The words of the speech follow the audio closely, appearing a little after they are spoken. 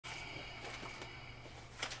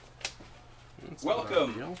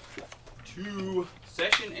Welcome to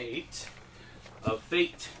Session 8 of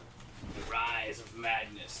Fate, The Rise of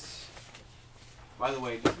Madness. By the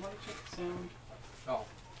way, did you want to check the sound? Oh.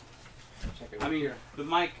 Check it I mean, here. the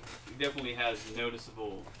mic definitely has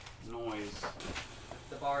noticeable noise.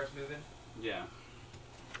 The bar is moving? Yeah.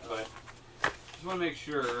 But just want to make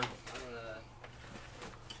sure. I'm gonna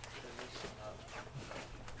turn this one up.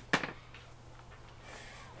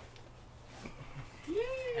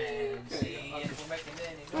 Yay! And see if we're making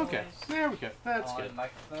any noise. Okay, there we go. That's on good.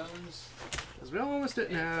 Microphones. Because we almost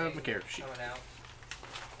didn't have a character sheet. Coming out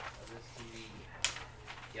of this TV.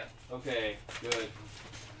 Yep. Okay, good.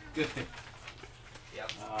 Good.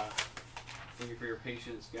 Yep. Thank you for your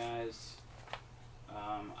patience, guys.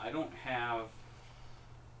 I don't have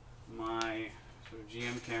my sort of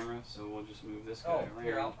GM camera, so we'll just move this guy around.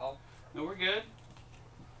 Here, I'll... No, we're good.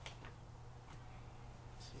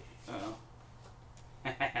 Uh-oh.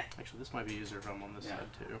 Actually, this might be easier if I'm on this side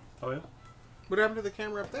too. Oh yeah? What happened to the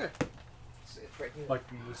camera up there? It's right here. Like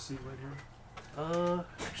in this seat right here?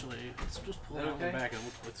 Actually, let's just pull Is it that out the okay? back and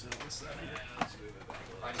look what's on this side here. Let's move it back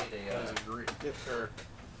a I little. need That was a... a great. Yep, sir.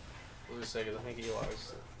 We'll just say, because I think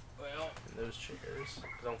Eli's Well, in those chairs. Because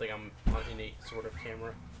I don't think I'm on any sort of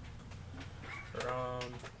camera. Or,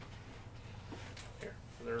 here.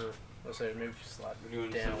 Let's say move slide we're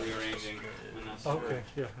doing down. some rearranging, and that's Oh, okay,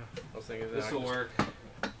 yeah. I was thinking that This will work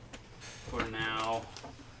for now.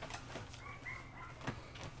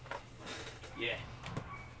 Yeah.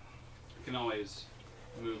 You can always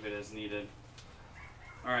move it as needed.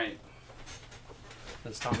 Alright,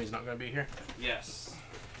 Since Tommy's not going to be here. yes.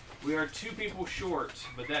 We are 2 people short,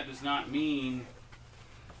 but that does not mean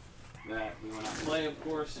that we will not play, of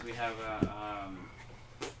course. We have a,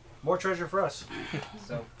 More treasure for us.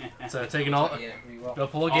 So... So taking all... Yeah, pretty well. Go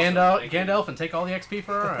pull a Awesome, thank you. Gandalf and take all the XP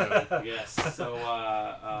for our own. yes, so,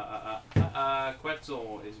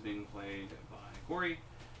 Quetzal is being played by Corey,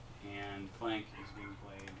 and Clank is being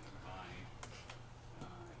played by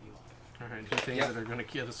Eli. Alright, 2 things that are going to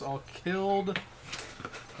get us all killed.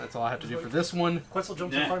 That's all I have to do for this one. Quetzal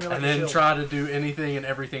jumps in front of me like And a then shield. try to do anything and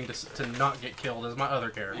everything to not get killed as my other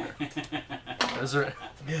character. Those are...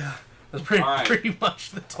 Yeah. That's pretty, All right. pretty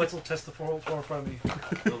much the... Quetzal tests the floor in front of me.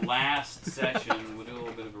 The last session, we'll do a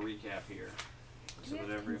little bit of a recap here. So Do you have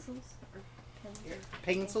whatever. pencils or pencils?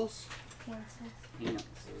 Pencils? Pencils. Yeah.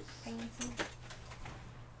 Pencils.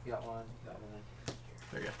 You got one, you got one.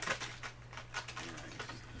 There you go.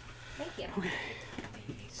 Thank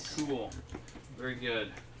you. Cool. Very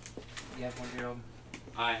good. You have one, Jerome?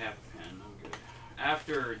 I have a pen. I'm good.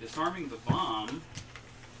 After disarming the bomb,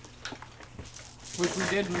 Which we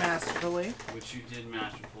did masterfully. which you did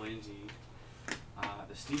masterfully indeed,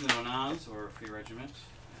 the Stevenonaz, or Free Regiment,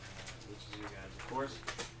 which is you guys, of course,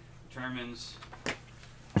 determines,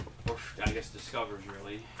 or I guess discovers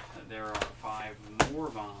really, that there are 5 more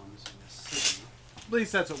bombs in the city, At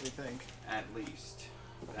least that's what we think. at least.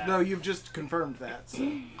 That, No, you've just confirmed that, so.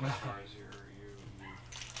 as far as you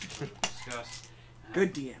sort of discussed.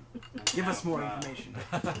 Good DM. And Give us have, more information.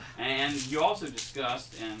 And you also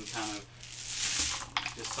discussed and kind of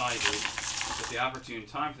decided that the opportune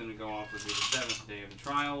time for them to go off would be the 7th day of the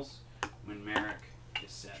trials, when Merrick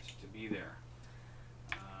is set to be there.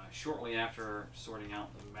 Shortly after sorting out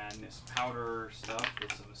the madness powder stuff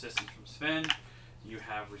with some assistance from Sven, you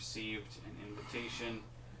have received an invitation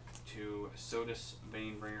to Sodus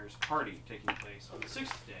Banebringer's party taking place on the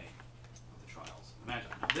 6th day of the trials.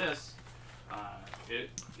 Imagine this.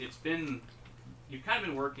 It's been, you've kind of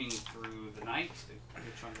been working through the night, a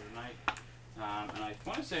good chunk of the night, and I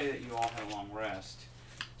want to say that you all had a long rest.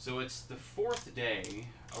 So it's the 4th day,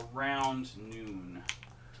 around noon,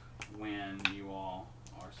 when you all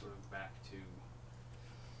are sort of back to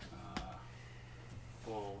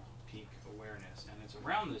full peak awareness, and it's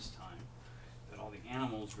around this time that all the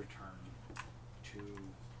animals return to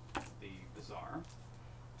the bazaar,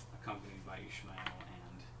 accompanied by Ishmael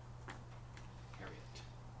and Harriet.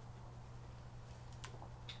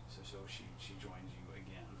 So she joins you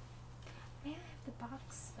again. May I have the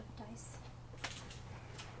box of dice?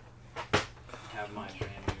 I have my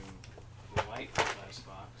brand new white dice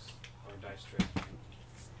box, or dice tray,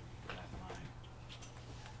 that my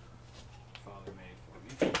father made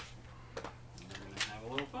for me. And we're going to have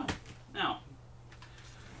a little fun. Now,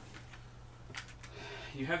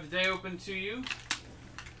 you have the day open to you. You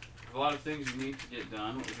have a lot of things you need to get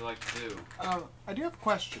done. What would you like to do? I do have a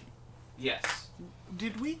question. Yes.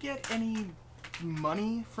 Did we get any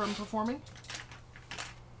money from performing?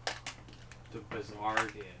 The bazaar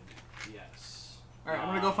did, yes. Alright, I'm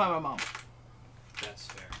gonna go find my mom. That's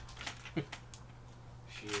fair.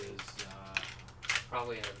 She is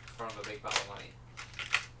Probably in front of a big pile of money.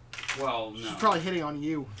 Well, no. She's probably hitting on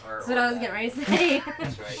you. Or, That's what I was getting ready to say.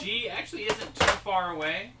 That's right. She actually isn't too far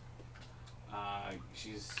away.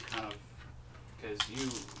 She's kind of because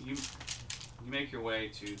you make your way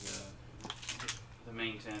to the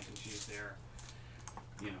main tent, and she's there,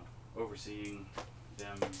 you know, overseeing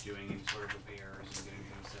them doing any sort of repairs and getting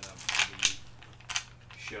things set up for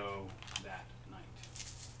the show that night.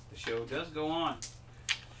 The show does go on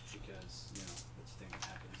because, you know, that's the thing that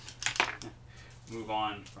happens. Move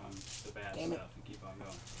on from the bad Damn it. stuff and keep on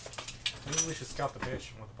going. Maybe we should scout the pitch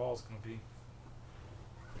and what the ball's going to be.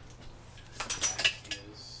 That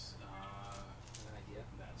is, An idea.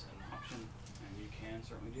 that's an option, and you can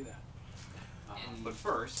certainly do that. But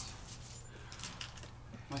first,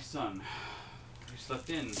 my son, you slept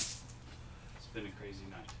in. It's been a crazy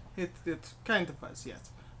night. It kind of was, yes.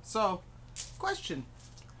 So, question.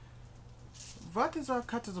 What is our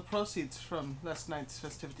cut of the proceeds from last night's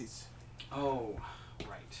festivities? Oh,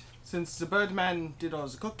 right. Since the Birdman did all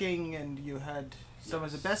the cooking and you had some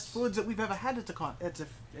of the best foods that we've ever had at the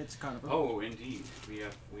carnival. Oh, indeed. We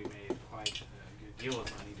made quite a good deal of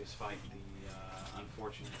money despite the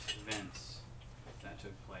unfortunate events that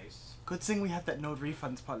took place. Good thing we have that no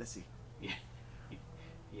refunds policy. Yeah.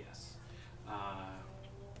 Yes.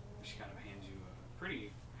 She kind of hands you a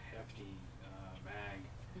pretty hefty bag.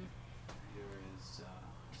 There is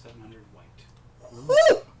 700 white,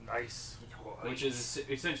 Woo! Nice. which is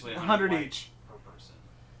essentially 100 white each. per person.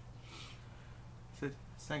 So,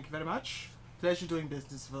 thank you very much. Pleasure doing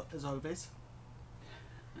business as always.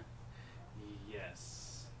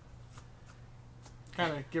 Yes.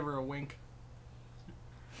 Kind of give her a wink.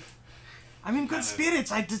 I'm in good Kind of-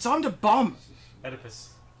 spirits. I disarmed a bomb. Oedipus.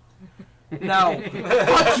 No.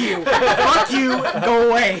 Fuck you. Fuck you. Go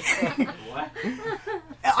away. What?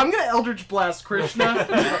 I'm gonna Eldritch Blast Krishna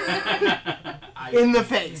in the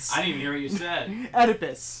face. I didn't even hear what you said.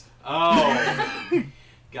 Oedipus. Oh.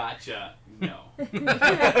 Gotcha. No.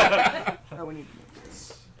 Oh, we need to make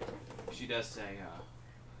this. She does say,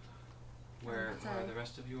 where are the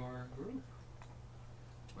rest of your group?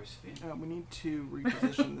 Where's Finn? We need to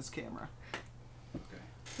reposition this camera Okay.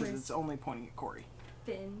 because it's only pointing at Corey.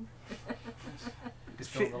 Finn. He's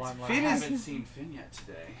still in the limelight. I Finn haven't is. seen Finn yet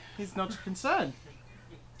today. He's not concerned.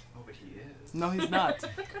 Oh, but he is. No, he's not.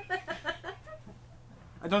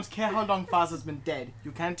 I don't care how long Faza's been dead.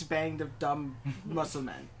 You can't bang the dumb muscle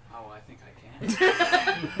man. Oh, I think I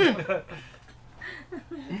can.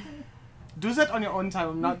 Do that on your own time.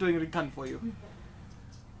 I'm not doing a recon for you.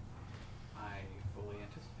 I fully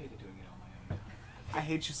anticipated doing it on my own. I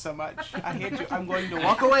hate you so much. I hate you. I'm going to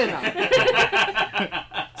walk away now.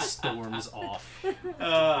 Storms off. Move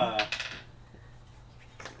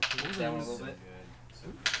down a little bit.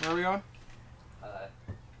 Good. Where are we on?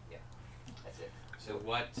 Yeah. That's it. So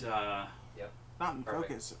what, Not in Perfect.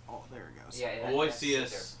 focus. Oh, there it goes. Yeah.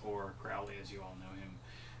 Aloysius, or Crowley as you all know him,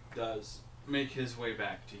 does make his way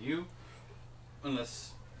back to you.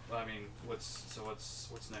 Unless, I mean, what's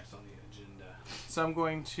next on the agenda? So I'm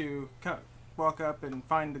going to walk up and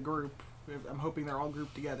find the group. I'm hoping they're all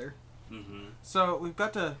grouped together. Mm-hmm. So we've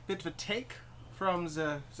got a bit of a take from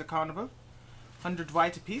the carnival. 100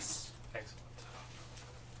 white apiece. Excellent.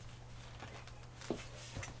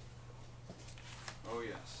 Oh,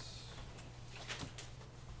 yes.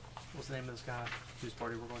 What's the name of this guy whose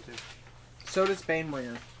party we're going to? Sodus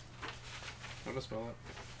Banebringer. How to spell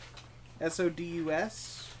it?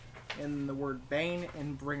 Sodus in the word Bane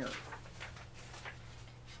and Bringer.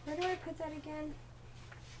 Where do I put that again?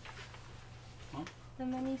 Huh? The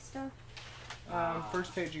money stuff?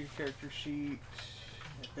 First page of your character sheet,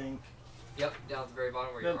 I think. Yep. Down at the very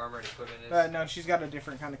bottom where your No. armor and equipment is. No, she's got a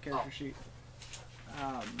different kind of character Oh. sheet.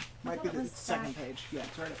 Might be thought it the was second back. page. Yeah,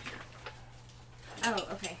 it's right up here.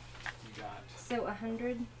 Oh, okay. You got So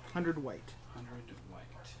 100. 100 white. 100 white.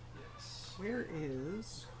 Yes. Where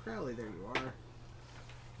is Crowley? There you are.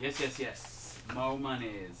 Yes. Mo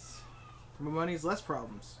monies. More money's less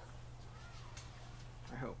problems.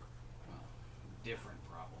 I hope. Well, different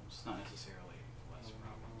problems, not necessarily less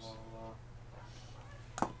problems.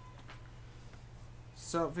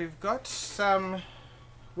 So we've got some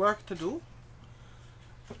work to do.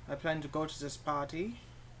 I plan to go to this party.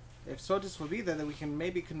 If Sodus will be there, then we can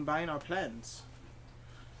maybe combine our plans.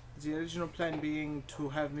 The original plan being to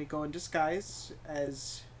have me go in disguise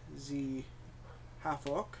as the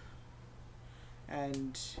half-orc.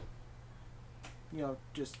 And, you know,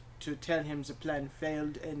 just to tell him the plan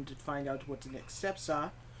failed and to find out what the next steps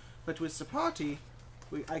are. But with the party,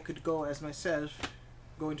 I could go as myself,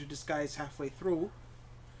 go into disguise halfway through,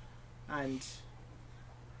 and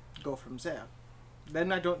go from there.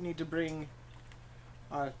 Then I don't need to bring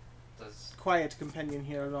our Does quiet companion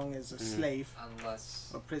here along as a slave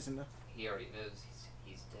unless or prisoner. he already knows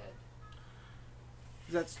he's dead.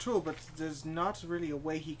 That's true, but there's not really a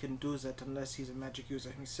way he can do that unless he's a magic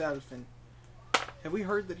user himself. And have we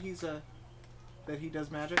heard that that he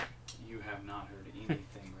does magic? You have not heard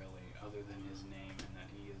anything really other than his name and that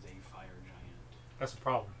he is a fire giant. That's a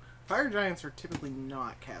problem. Fire giants are typically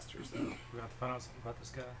not casters, though. We're going to have to find out something about this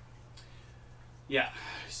guy. Yeah.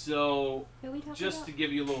 So Who are we talking just about? to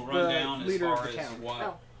give you a little rundown as leader of far the as town.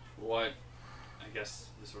 what I guess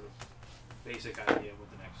the sort of basic idea of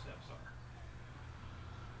what the next steps are.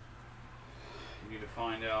 You need to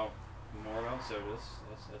find out more about sodas.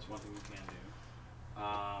 That's one thing you can do.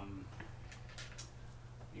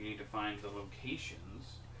 You need to find the locations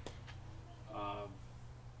of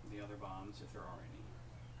the other bombs, if there are any.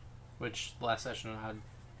 Which last session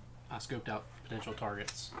I scoped out potential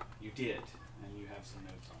targets. You did, and you have some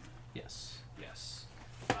notes on that. Yes. Yes.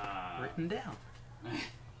 Written down.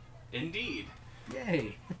 Indeed.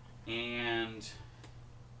 Yay. And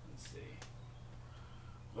let's see.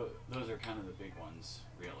 Those are kind of the big ones,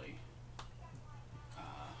 really.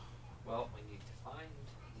 Well, we need to find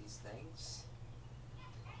these things.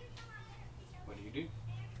 What do you do?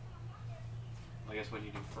 Well, I guess what do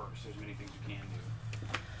you do first? There's many things you can do.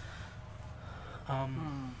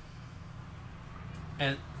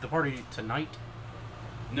 And the party tonight?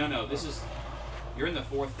 No. This is you're in the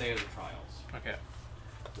 4th day of the trials. Okay.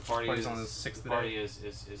 The party Party's is on the 6th The party day?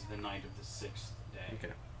 is the night of the 6th day Okay.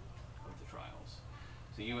 of the trials.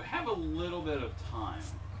 So you have a little bit of time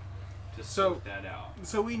to So- sort that out.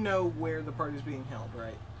 So we know where the party's being held,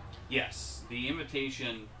 right? Yes, the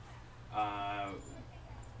invitation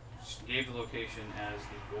gave the location as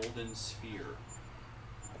the Golden Sphere,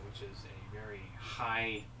 which is a very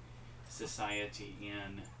high society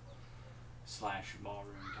inn /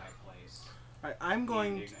 ballroom type place. Alright, I'm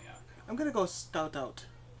going in Ignayak. to go scout out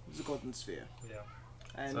the Golden Sphere. Yeah.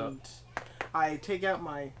 And So- I take out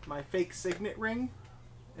my fake signet ring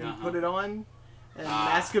and Uh-huh. put it on and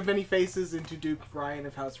Mask of Many Faces into Duke Brian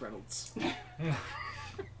of House Reynolds.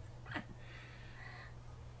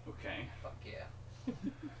 Okay. Fuck yeah.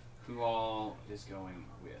 Who all is going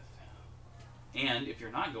with? And if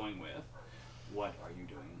you're not going with, what are you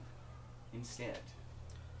doing instead?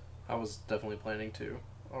 I was definitely planning to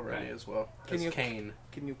already Okay. as well. Can As you- Kane.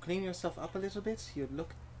 Can you clean yourself up a little bit? You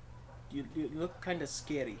look kind of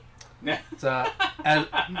scary. So,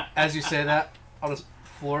 as you say that, I'll just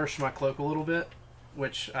flourish my cloak a little bit,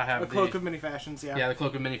 which I have A cloak of many fashions, yeah. yeah, the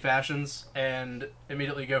cloak of many fashions, and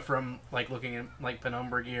immediately go from like looking at like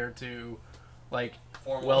penumbra gear to like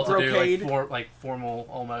Formal, well-to-do, Brocade. like formal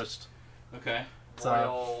almost. Okay.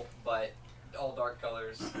 royal, but all dark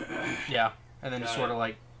colors. Yeah, and then Got just it. sort of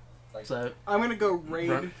like Like so. I'm gonna go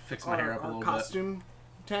raid Fix my hair up a our little costume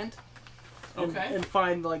tent. And, Okay. and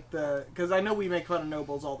find like because I know we make fun of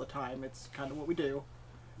nobles all the time. It's kind of what we do.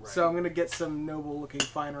 So I'm gonna get some noble looking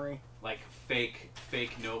finery. Like fake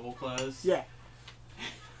noble clothes. Yeah.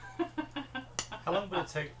 How long would it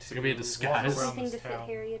take to gonna be a walk disguise. around Something this to fit town?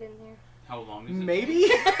 Harriet in there. How long is it?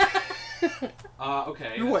 Maybe.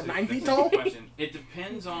 Okay. You're what, that's 9 feet that's a good tall? question. It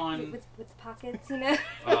depends on With pockets, you know.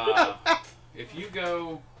 if you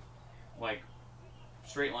go like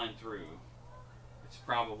straight line through, it's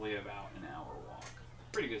probably about an hour walk.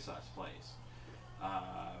 Pretty good sized place.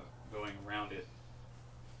 Going around it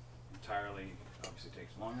entirely obviously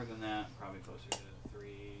takes longer than that. Probably closer to 3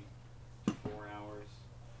 to 4 hours.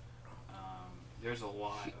 There's a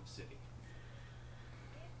lot of city.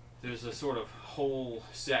 There's a sort of whole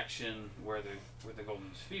section where the Golden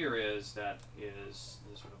Sphere is that is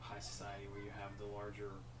the sort of high society where you have the larger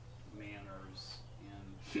manors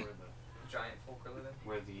and giant folk are living.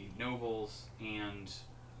 where the nobles and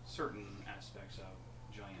certain aspects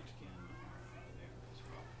of giant kin are there as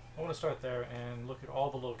well. I want to start there and look at all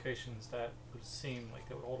the locations that would seem like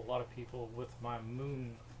they would hold a lot of people with my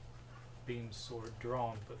moonbeam sword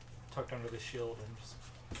drawn, but tucked under the shield, and just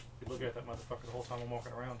be looking at that motherfucker the whole time I'm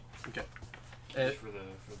walking around. Okay. Just for the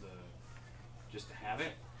just to have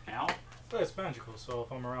it out. But it's magical, so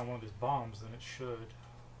if I'm around one of these bombs, then it should.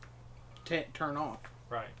 Turn off.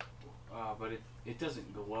 Right. But it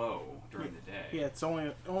doesn't glow during the day. Yeah, it's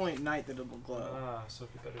only at night that it will glow. So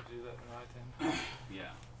you better do that tonight then.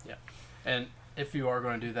 Yeah. And if you are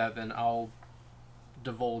going to do that, then I'll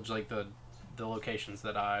divulge like the locations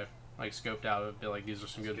that I like scoped out. It'd be like these are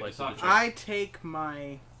some good Let's places get to to check. I take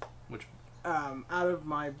my Which out of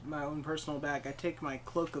my own personal bag. I take my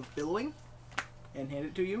cloak of billowing and hand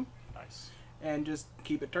it to you, Nice. and just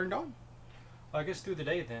keep it turned on. I guess through the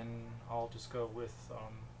day then, I'll just go with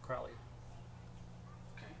Crowley.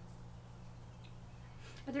 Okay.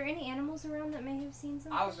 Are there any animals around that may have seen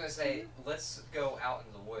something? I was gonna say, let's go out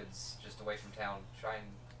in the woods, just away from town. Try and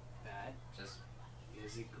That just.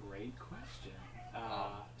 is a great question.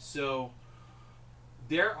 So,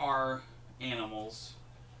 there are animals,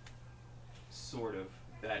 sort of,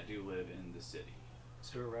 that do live in the city.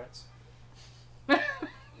 Sewer rats.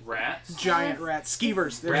 Rats. Giant rats.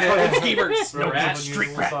 Skeevers. They're Rats. fucking skeevers. No, rats.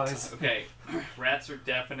 Street rats. Okay, rats are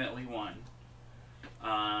definitely one.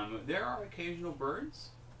 There are occasional birds,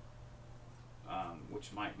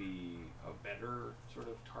 which might be a better sort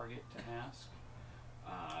of target to ask.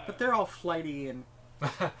 But they're all flighty and...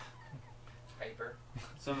 Paper.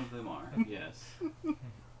 Some of them are, yes.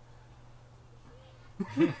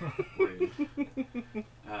 Rude.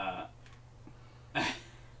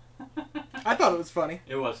 I thought it was funny.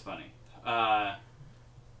 It was funny.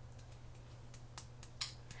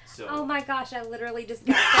 So. Oh my gosh, I literally just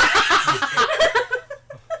got that.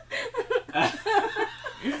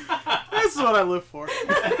 That's what I live for.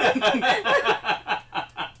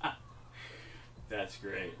 That's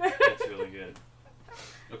great. That's really good.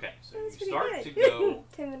 Okay, so That was you pretty start good. to go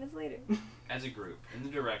 10 minutes later. as a group in the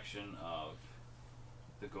direction of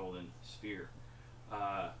the golden sphere.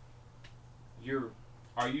 Are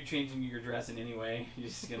you changing your dress in any way? You're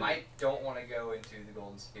just gonna I don't want to go into the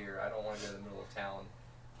Golden Sphere. I don't want to go to the middle of town.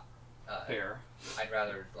 fair. I'd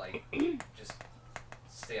rather like just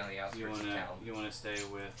stay on the You outskirts of wanna town. stay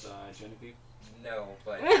with Genevieve? No,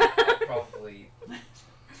 but I'd probably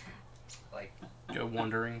like Go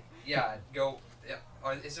wandering. go. Yeah,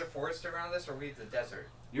 is there forest around this, or are we at the desert?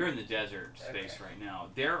 You're in the desert space Okay. right now.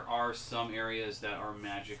 There are some areas that are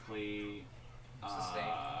magically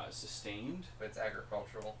sustained. But it's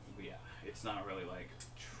agricultural. Yeah, it's not really like.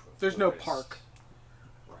 There's no forest. park.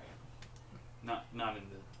 Right. Not in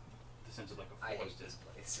the sense of like a I hate forest. this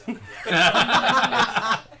place.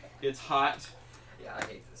 It's hot. Yeah, I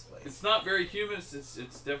hate this place. It's not very humid. It's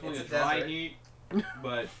definitely It's a a dry desert. heat,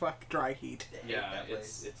 but Fuck dry heat. I hate yeah, that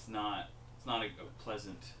place. it's not a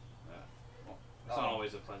pleasant. Well, it's not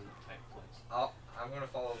always a pleasant type place. I'm gonna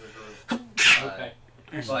follow the group. Okay,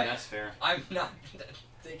 but that's fair. I'm not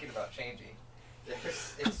thinking about changing.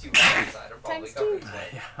 It's too hot outside. I'm probably Times coming two. this way.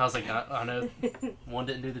 Yeah, I was like, I know one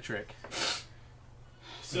didn't do the trick.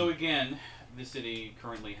 So again, the city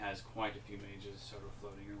currently has quite a few mages sort of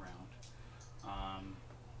floating around.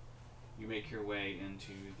 You make your way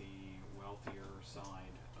into the wealthier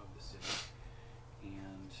side of the city,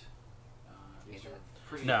 and these are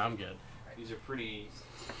pretty. No, I'm good. These are pretty.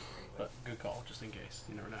 But good call, just in case.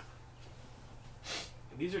 You never know.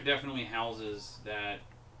 These are definitely houses that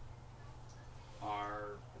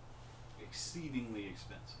are exceedingly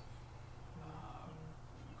expensive.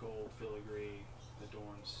 Gold filigree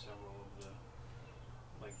adorns several of the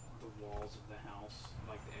walls of the house,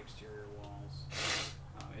 like the exterior walls.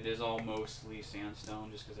 It is all mostly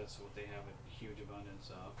sandstone, just because that's what they have a huge abundance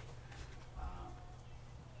of.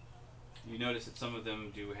 You notice that some of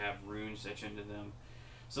them do have runes etched into them.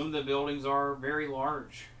 Some of the buildings are very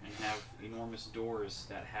large and have enormous doors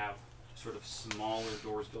that have sort of smaller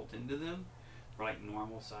doors built into them for like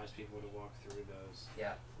normal sized people to walk through those.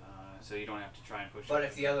 Yeah. So you don't have to try and push But it.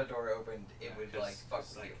 if the other door opened, it would like fuck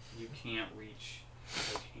It's with like you. you can't reach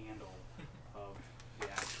the handle of the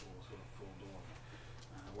actual sort of full door,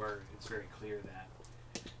 where it's very clear that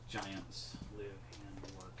giants live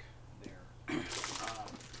and work there.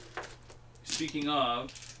 Speaking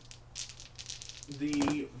of,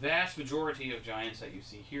 the vast majority of giants that you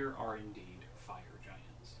see here are indeed fire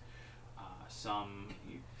giants. Some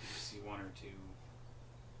you see one or two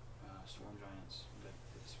storm giants, but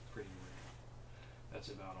it's pretty rare. That's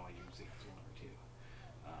about all you see, is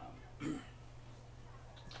one or two.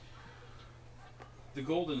 The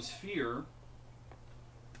golden sphere.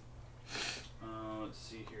 Let's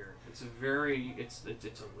see here. It's a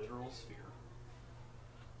literal sphere,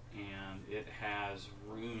 and it has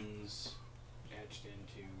runes etched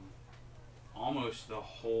into almost the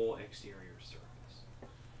whole exterior surface.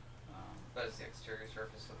 Does the exterior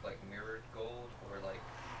surface look like mirrored gold or like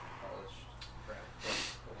polished brown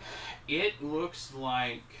gold? It looks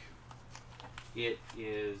like it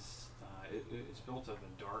is. It's built of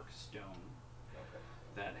a dark stone Okay.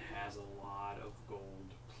 that has a lot of gold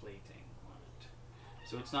plating on it.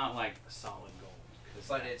 So it's not like solid gold.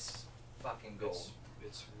 But it's fucking gold.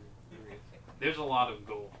 It's there's a lot of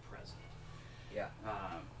gold present. Yeah.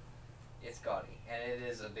 It's gaudy, and it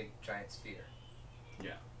is a big giant sphere.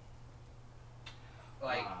 Yeah.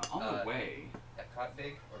 Like on the way, F.A.T.E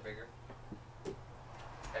big or bigger?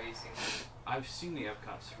 Have you seen? I've seen the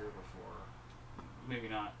Epcot sphere before. Maybe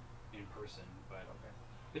not in person, but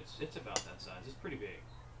Okay. it's about that size. It's pretty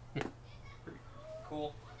big.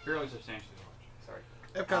 Cool. fairly substantially large. Sorry.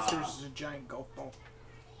 Epcot Studios is a giant golf ball.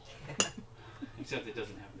 Except it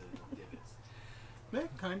doesn't have the divots. It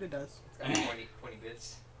kinda does. It's got pointy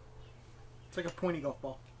bits. It's like a pointy golf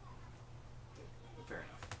ball. Fair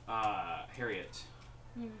enough. Harriet,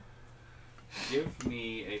 give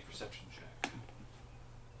me a perception check.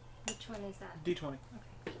 Which one is that? D20.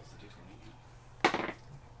 That's the D20.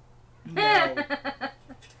 No.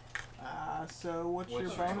 So what's your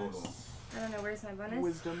What's your bonus? total? I don't know. Where's my bonus?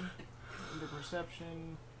 Wisdom. Under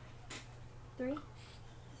perception. 3.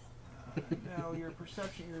 No, your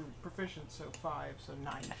perception, you're proficient, so 5, so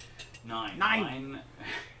 9. 9. 9.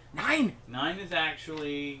 9! 9 is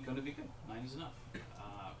actually going to be good. 9 is enough for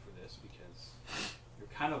this because you're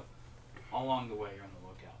kind of all along the way. You're on the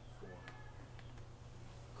lookout for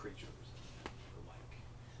creatures and the like.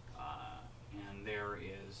 And there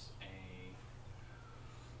is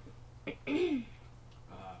a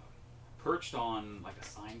perched on like a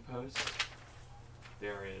signpost.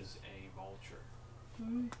 There is a vulture.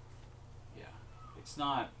 Yeah, it's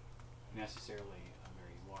not necessarily a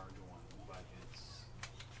very large one, but it's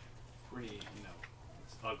pretty,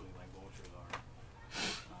 it's ugly like vultures are.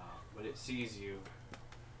 But it sees you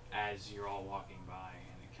as you're all walking by,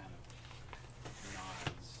 and it kind of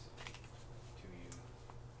nods to you.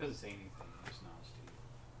 It doesn't say anything, it just nods to you.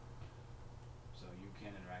 So you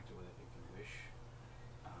can interact with it if you wish,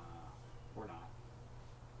 or not.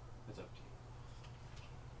 It's up to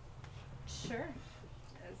you. Sure.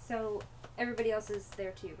 So everybody else is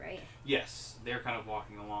there too, right? Yes, they're kind of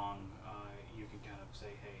walking along. You can kind of say,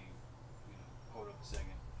 hey, hold up a second,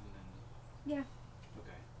 and then... Yeah.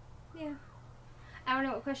 Okay. Yeah. I don't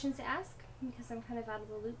know what questions to ask because I'm kind of out of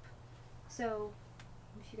the loop. So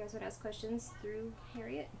if you guys would ask questions through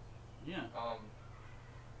Harriet. Yeah.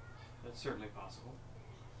 That's certainly possible.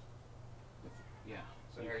 Yeah.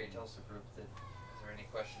 So Harriet tells the group that, is there any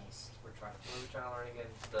questions what are we trying to learn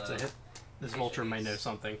again? So this vulture may know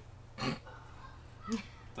something.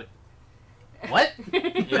 It's like, What?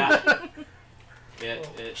 Yeah.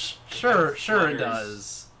 Sure it flutters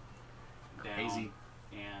does. down, Crazy.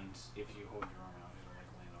 And if you hold your arm out, it'll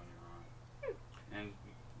like land on your arm. And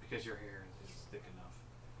because your hair is thick enough,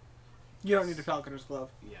 You don't need a falconer's glove.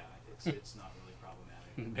 yeah, it's not really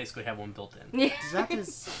problematic. Basically have one built in. Yeah. That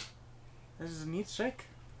is a neat trick.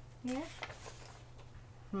 Yeah.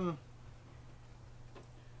 Hmm.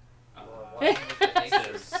 One with the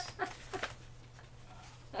natures.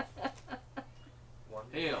 One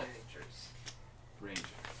with the Hail. natures. Ranger,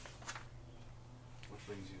 what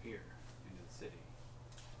brings you here into the city?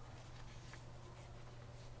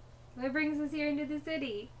 What brings us here into the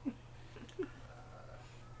city?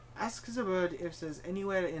 Ask the bird if there's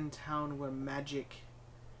anywhere in town where magic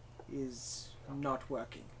is not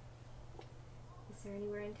working. Is there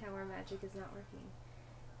anywhere in town where magic is not working?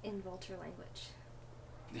 In vulture language.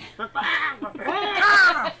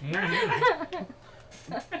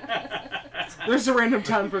 There's a random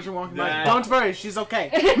town person walking by. That- Don't worry, she's okay.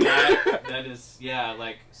 that is, yeah,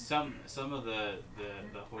 like some of the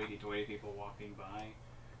hoity-toity people walking by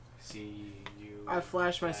see you. I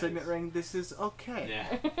flash my as- signet ring. This is okay.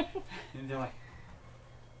 Yeah. And they're like,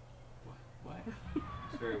 what?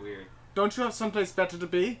 It's very weird. Don't you have someplace better to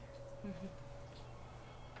be? You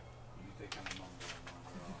think I'm a mumble.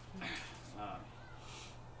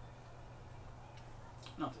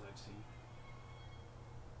 Not that I've seen.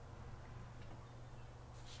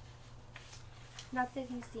 Not that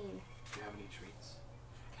he's seen. Do you have any treats?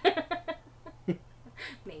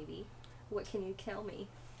 Maybe. What can you tell me?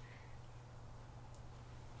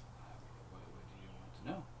 What do you want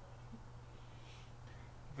to know?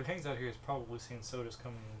 If it hangs out here, he's probably seen sodas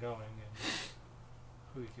coming and going, and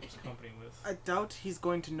who he keeps company with. I doubt he's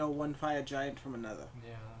going to know one fire giant from another.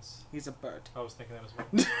 Yeah, that's. He's a bird. I was thinking that as well.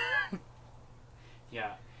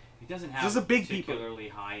 Yeah, he doesn't have Those are big people. particularly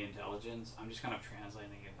high intelligence. I'm just kind of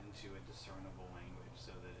translating it into a discernible language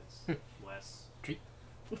so that it's less Treat.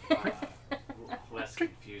 less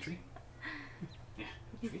confusing. Yeah,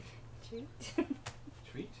 treat, Treat.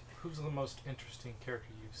 treat. Who's the most interesting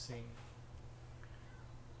character you've seen?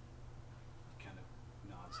 Kind of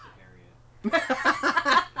nods to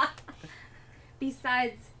Harriet.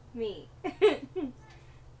 Besides me.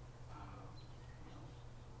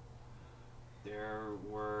 There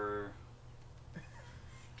were.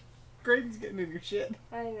 Graydon's getting in your shit.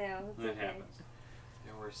 I know. It's That okay. happens.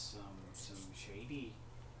 There were some shady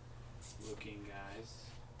looking guys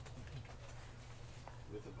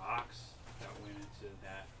with a box that went into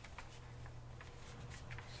that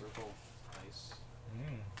circle place.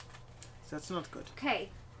 So that's not good. Okay,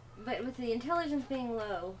 but with the intelligence being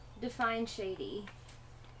low, define shady.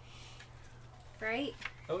 Right?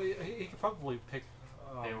 Oh, he could probably pick.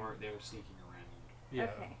 They were sneaking around, Yeah.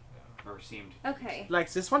 Okay. or seemed. Okay.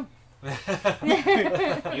 Like this one? He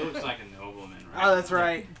looks like a nobleman, right? Oh, that's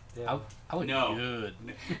right. Yeah. I look No. good.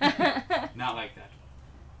 Not like that.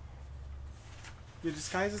 Your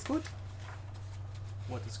disguise is good?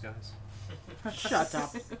 What disguise? Shut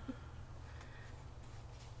up.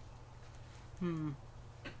 Hmm.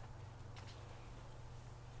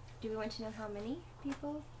 Do we want to know how many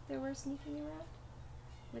people there were sneaking around?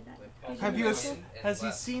 Would that Like, Have you useful? has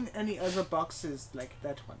he seen any other boxes like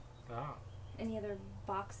that one? Ah. Any other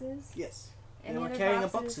boxes? Yes. Any They were other carrying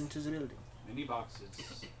boxes? a box into the building. Many boxes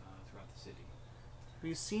throughout the city. Have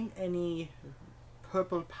you seen any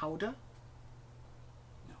purple powder?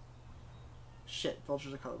 No. Shit,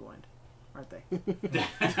 vultures are colorblind, aren't they?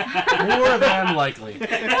 More than likely.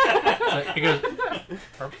 So he goes,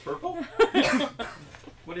 Purple?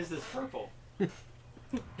 What is this purple?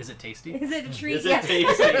 is it tasty? Is it a treat? Is it Yes.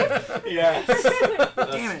 tasty? Yes.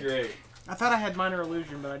 That's Damn it. great. I thought I had minor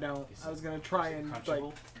illusion, but I don't. Is I was it- gonna try is it and like.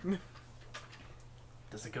 crunchable?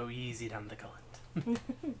 Does it go easy down the gullet?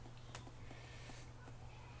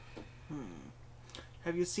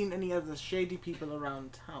 Have you seen any of the shady people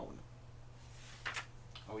around town?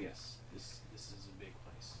 Oh yes, this is a big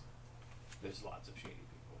place. There's lots of shady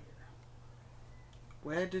people here.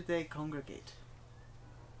 Where did they congregate?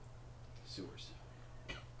 Sewers.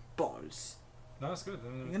 Balls. No, that's good.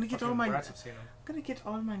 Then You're gonna get fucking all my- rats have seen him. I'm gonna get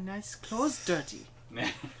all my nice clothes dirty.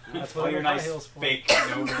 That's all what your high nice heels for. fake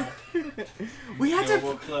noble, We had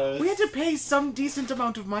noble to. clothes. We had to pay some decent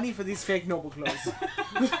amount of money for these fake noble clothes. Do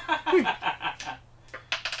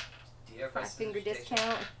you have 5-finger representation?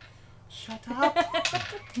 discount. Shut up.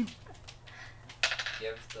 Do you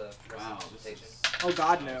have the Wow, this representation? is. Oh,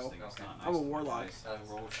 God, I no. just think it's not nice I'm a to warlock. guys. I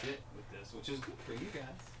roll shit with this, which is good for you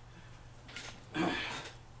guys.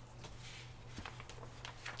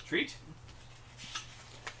 Treat?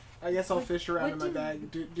 I guess I'll fish around what in my do-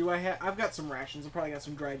 bag. Do I have? I've got some rations. I've probably got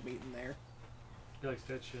some dried meat in there. He likes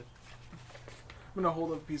dead shit. I'm gonna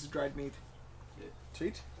hold up a piece of dried meat. It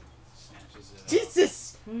Treat. snatches it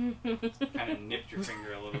Jesus! up, kind of nipped your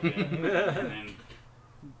finger a little bit, and then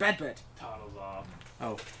Bad bird. toddles off.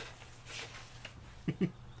 Oh.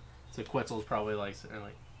 So Quetzal's probably like sitting there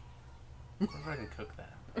like, I wonder if I can cook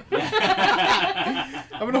that.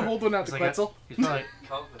 I'm gonna hold one out It's to like Quetzal. He's probably like,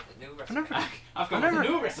 Come up with a new I've recipe. never, I've got I've a never-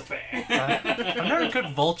 new recipe. I've never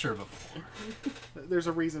cooked vulture before. There's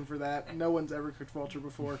a reason for that. No one's ever cooked vulture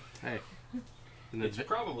before. Hey. And It's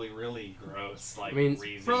probably really gross, like I mean,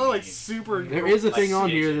 greasy Probably like meat. super. there is a Like thing on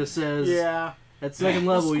here snitching. that says Yeah. at second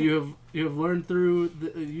level you have learned through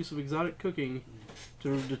the use of exotic cooking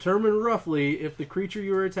to determine roughly if the creature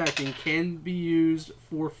you are attacking can be used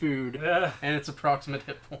for food Yeah. and its approximate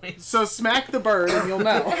hit points. So smack the bird and you'll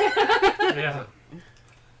know. Yeah.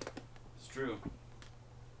 It's true.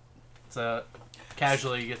 So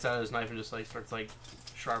casually he gets out his knife and just like starts like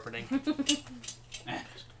sharpening.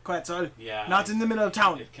 Quetzal. Yeah. Not in the middle of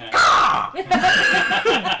town. It kind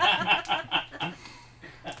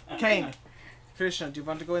Kane. Krishna, do you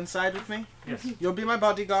want to go inside with me? Yes. You'll be my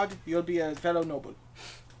bodyguard. You'll be a fellow noble.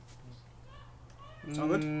 Sound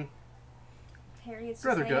good? Harry is just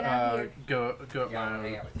Rather hanging out here. go at Yeah, my I'll own.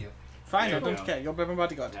 hang out with you. Fine, There I you don't go. care. You'll be my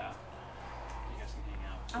bodyguard. yeah. You guys can hang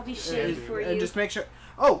out. I'll be shady for And you. just make sure.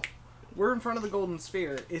 Oh, we're in front of the golden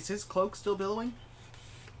sphere. Is his cloak still billowing?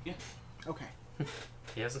 Yeah. Okay.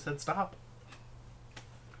 He hasn't said stop.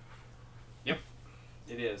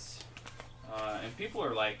 It is. And people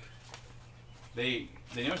are like, they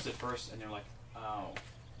notice it first and they're like, oh,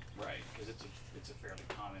 right, because it's a fairly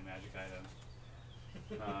common magic item.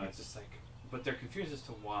 It's just like, but they're confused as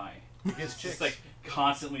to why. It's just like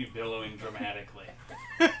constantly billowing dramatically.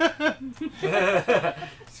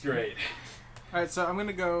 It's great. All right, so I'm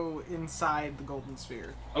gonna go inside the golden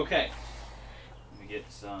sphere. Okay. Let me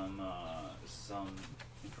get some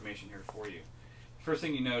information here for you. First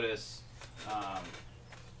thing you notice,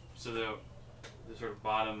 so the sort of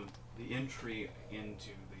bottom, the entry into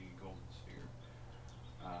the golden sphere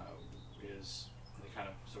is they kind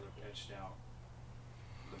of sort of etched out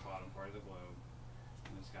the bottom part of the globe,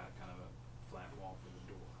 and it's got kind of a flat wall for the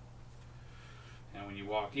door. And when you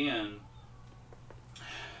walk in,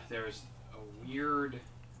 there's a weird.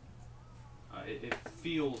 It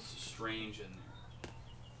feels strange in there.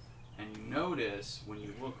 And you notice when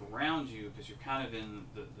you look around you, because you're kind of in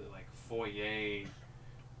the like foyer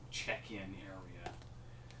check-in area,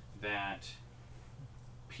 that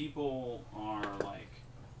people are like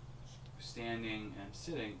standing and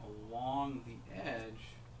sitting along the edge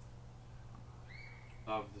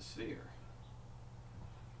of the sphere.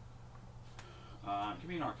 Give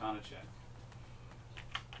me an Arcana check.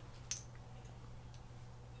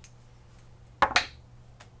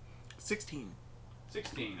 16.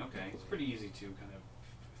 16. Okay, it's pretty easy to kind of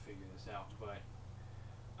figure this out, but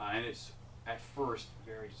and it's at first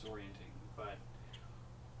very disorienting, but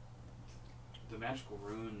the magical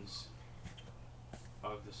runes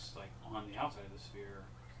of this, like on the outside of the sphere,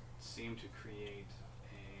 seem to create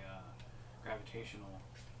a gravitational.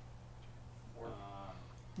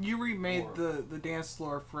 You remade Or- the dance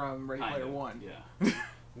floor from Ready Kind Player of, One. Yeah.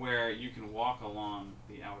 Where you can walk along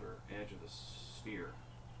the outer edge of the sphere,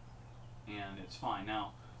 and it's fine.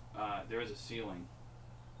 Now, there is a ceiling,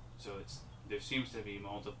 so there seems to be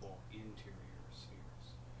multiple interior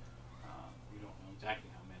spheres. We don't know exactly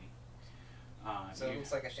how many. So it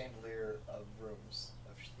looks like a chandelier of rooms,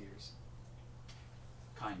 of spheres.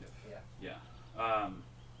 Kind of. Yeah. Yeah.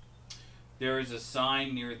 There is a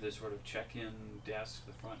sign near the sort of check-in desk,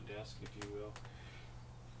 the front desk, if you will,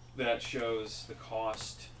 that shows the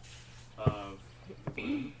cost of the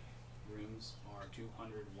room. Rooms are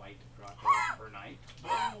 200 white drachma per night.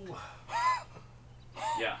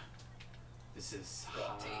 Yeah. This is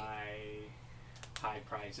high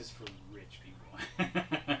prices for rich people.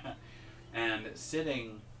 And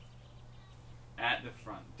sitting at the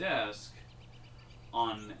front desk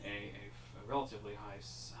on a relatively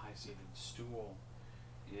high-seated stool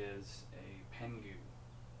is a pengu.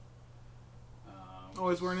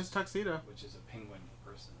 Always wearing his tuxedo. Which is a penguin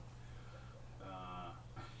person.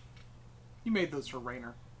 You made those for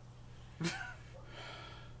Rainer. And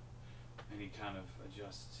he kind of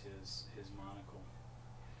adjusts his monocle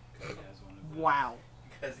because he has one of those. Wow.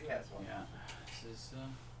 Because he has one. Yeah. This is,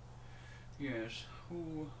 yes,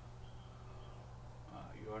 who...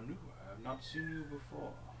 you are new. I have not seen you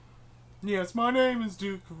before. Yes, my name is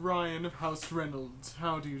Duke Ryan of House Reynolds.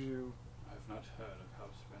 How do you do? I have not heard of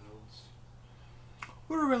House Reynolds.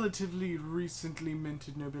 We're a relatively recently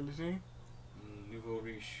minted nobility. Nouveau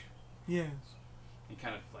riche. Yes. He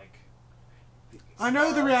kind of like... I know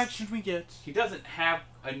the Snarls. reaction we get. He doesn't have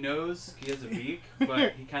a nose, he has a beak,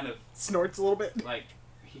 but he kind of, Snorts a little bit. like,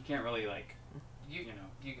 he can't really, like, You know.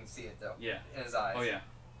 you can see it though. Yeah. In his eyes. Oh yeah.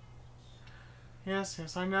 Yes,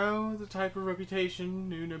 yes, I know the type of reputation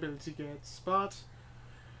new nobility gets, but...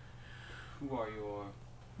 Who are your...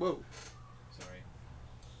 Whoa. Sorry.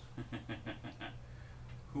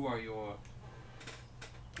 Who are your...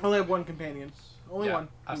 I only have one companion. Only Yeah. one.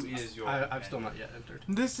 Who is your... I've still not yet entered.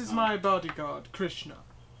 This is my bodyguard, Krishna.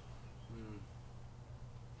 Hmm.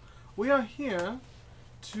 We are here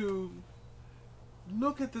to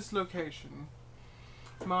look at this location.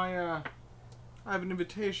 I have an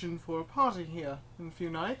invitation for a party here in a few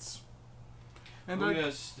nights. And Oh I...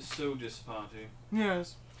 yes, the Sodus party.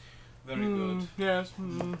 Yes. Very good. Yes.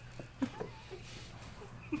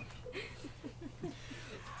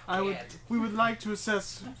 We would like to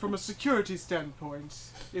assess from a security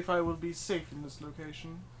standpoint if I will be safe in this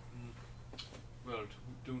location. Well,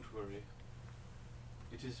 don't worry.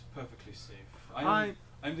 It is perfectly safe. I-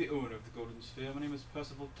 I'm the owner of the Golden Sphere. My name is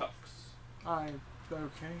Percival Tux.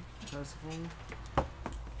 Okay, Percival.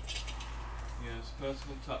 Yes,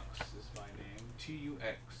 Percival Tux is my name.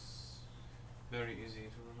 T-U-X. Very easy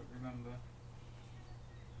to remember.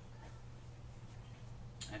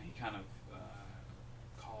 And he kind of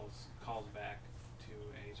calls back to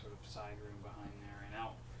a sort of side room behind there, and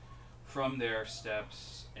out from there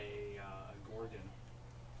steps a Gorgon,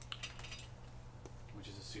 which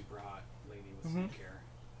is a super hot lady with snake hair.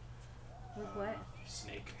 With what?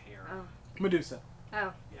 Snake hair. Oh. Medusa.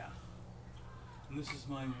 Oh. Yeah. And this is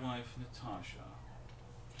my wife, Natasha.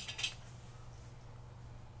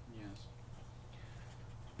 Yes.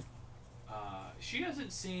 She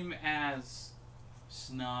doesn't seem as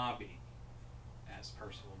snobby as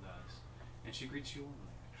Percival does. And she greets you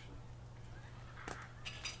warmly, actually.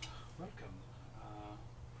 Welcome.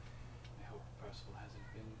 I hope Percival hasn't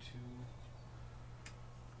been to...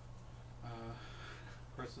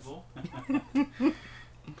 Percival?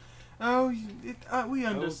 Oh, we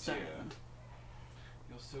understand. Oh dear.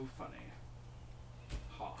 You're so funny.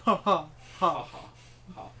 Ha. Ha ha Ha ha.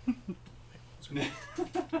 ha. Ha.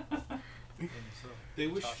 They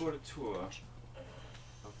wish for a tour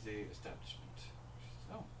of the establishment.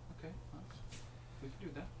 Oh, okay. We can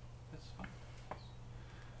do that. That's fine.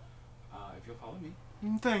 If you'll follow me.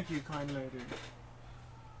 Thank you, kind lady.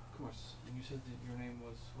 Of course. And you said that your name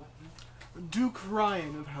was what now? Duke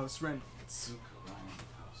Ryan of House Reynolds. Duke Ryan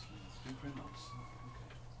House. Duke Reynolds.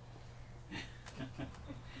 Okay.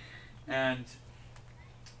 And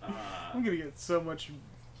I'm gonna get so much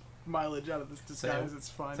mileage out of this disguise, it's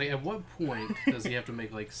fun. It's like, at what point does he have to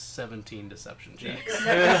make like 17 deception checks?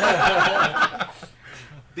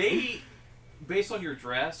 they, based on your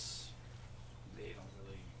dress, they don't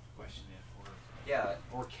really question it or Yeah.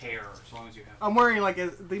 or care, as long as you have. I'm wearing like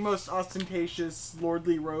the most ostentatious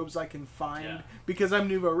lordly robes I can find Yeah. because I'm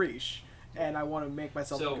nouveau riche and I want to make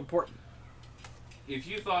myself So- look important. If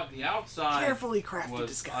you thought the outside Carefully crafted was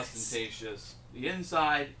disguise. ostentatious, the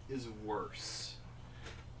inside is worse.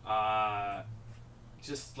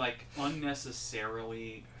 Just like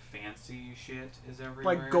unnecessarily fancy shit is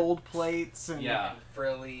everywhere. Like gold plates and Yeah. And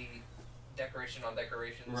frilly decoration on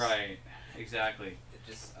decorations. Right. Exactly. It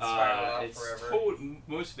just spiral out It's forever.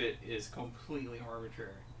 most of it is completely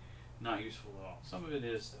arbitrary, not useful at all. Some of it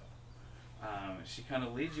is though. She kind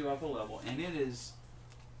of leads you up a level, and Disorienting.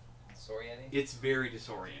 it's very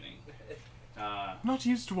disorienting. not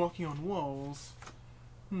used to walking on walls.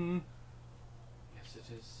 Yes, it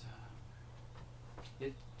is.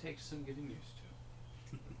 It takes some getting used to.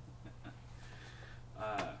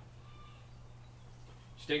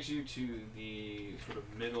 She takes you to the sort of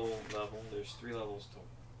middle level. There's 3 levels total.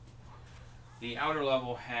 The outer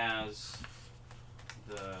level has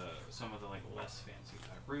some of the like less fancy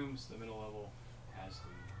type rooms. The middle level has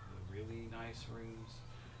the really nice rooms.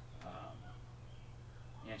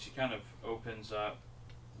 And she kind of opens up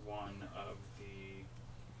one of the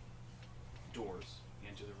doors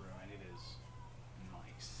into the room, and it is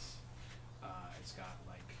nice. It's got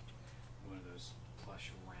like one of those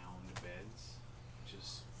plush round beds, which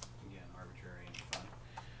is again arbitrary and fun.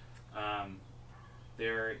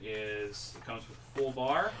 It comes with a full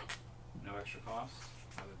bar, no extra cost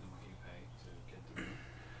other than what you pay to get the room.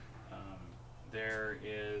 There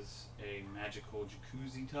is a magical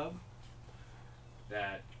jacuzzi tub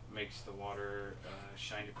that makes the water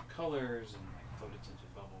shine different colors and like float it into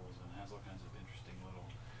bubbles and has all kinds of interesting little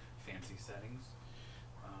fancy settings.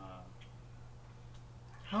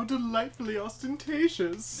 How delightfully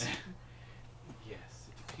ostentatious. Yes,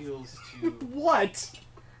 it appeals to. What?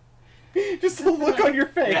 Just the look on your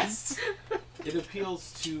face. Yes. It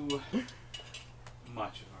appeals to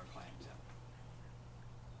much of our clientele.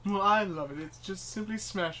 Well, I love it. It's just simply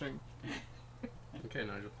smashing. Okay,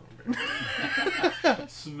 Nigel.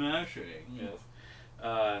 Smashing, yes.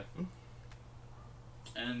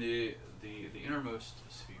 And the innermost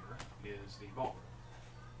sphere is the ballroom.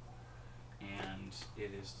 And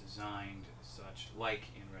it is designed such, like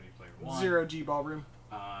in Ready Player One. 0G ballroom.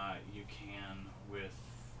 You can, with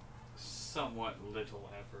somewhat little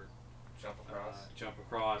effort, Jump across.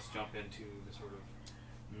 jump into the sort of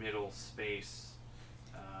middle space,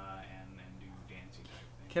 and do dancey type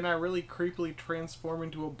things. Can I really creepily transform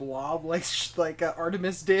into a blob like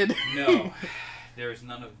Artemis did? No, there's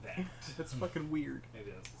none of that. That's fucking weird. It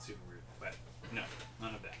is. It's super weird, but no,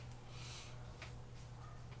 none of that.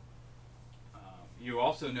 You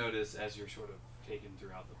also notice as you're sort of taken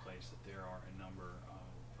throughout the place that there are a number of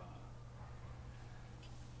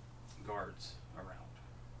guards around,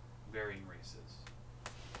 varying races,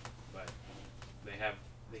 but they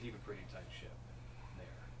keep a pretty tight ship there.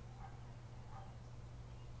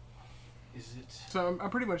 Is it? So I'm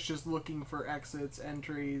pretty much just looking for exits,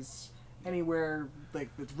 entries, anywhere like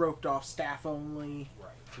that's roped off staff only.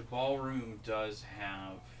 Right. The ballroom does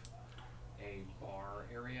have a bar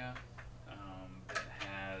area that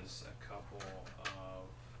has a couple of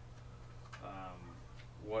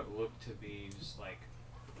what look to be just like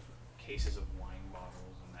cases of wine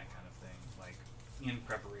bottles and that kind of thing, like in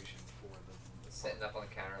preparation for the Sitting up on the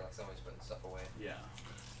counter like somebody's putting stuff away. Yeah.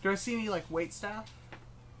 Do I see any like wait staff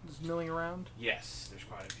just milling around? Yes, there's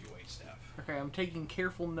quite a few wait staff. Okay, I'm taking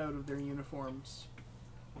careful note of their uniforms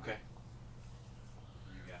Okay.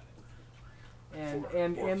 You got it.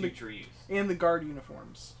 and for and the future use. and the guard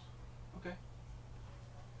uniforms. Okay.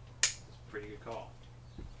 That's a pretty good call.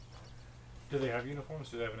 Do they have uniforms?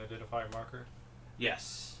 Do they have an identifying marker?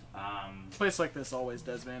 Yes. A place like this always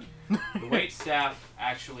does, man. The wait staff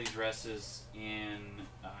actually dresses in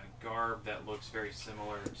garb that looks very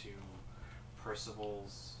similar to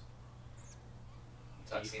Percival's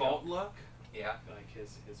Tuxedo. default look, Yeah. like his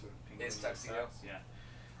sort of pink His tuxedo. tux, yeah.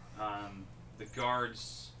 The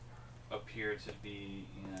guards appear to be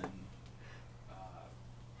in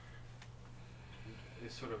a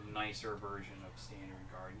sort of nicer version of standard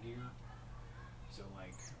guard gear, so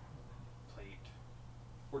like plate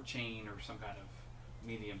or chain or some kind of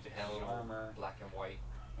medium to heavy Helm, armor. black and white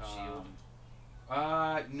shield.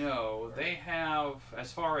 No, they have,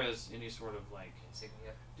 as far as any sort of like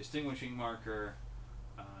Insignia. distinguishing marker,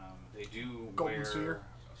 they do Golden wear sphere.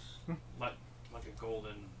 like a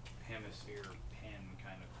golden hemisphere pen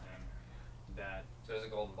kind of thing. That So there's a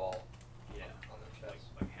golden ball yeah, on their chest.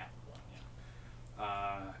 like half of one,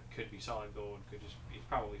 yeah. Could be solid gold. Could just be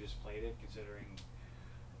probably just plated, considering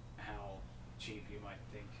how cheap you might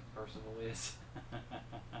think Percival is.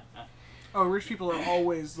 Oh, rich people are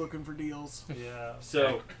always looking for deals. Yeah.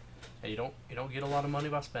 So Hey, you don't get a lot of money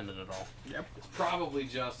by spending it all. Yep. it's probably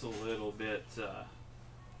just a little bit.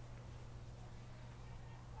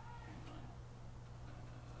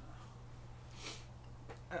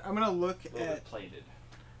 I'm gonna look A little bit at plated.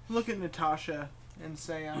 Natasha and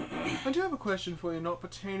say, I do have a question for you, not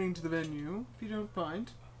pertaining to the venue, if you don't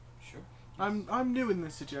mind. Sure. I'm new in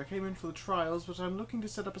this city. I came in for the trials, but I'm looking to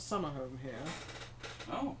set up a summer home here.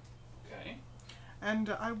 Oh, okay. And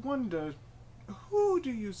I wonder, who do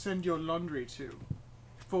you send your laundry to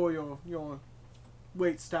for your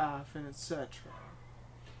wait staff and etc.?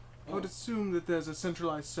 I would assume that there's a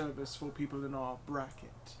centralized service for people in our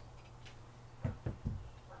bracket.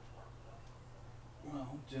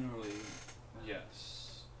 Well, generally,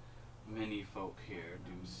 yes. Many folk here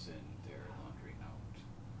do send their laundry out.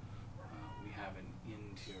 We have an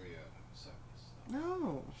interior service.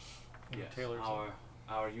 No. Yes, Tailors.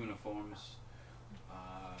 our uniforms,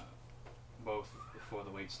 both for the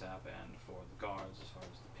waitstaff and for the guards, as far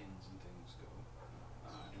as the pins and things go,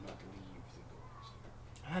 do not leave the doors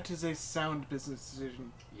here. That is a sound business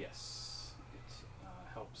decision. Yes, it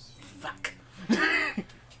helps. Fuck. It's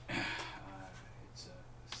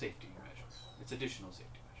a safety measure. It's additional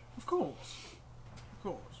safety measure. Of course. Of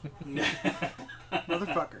course.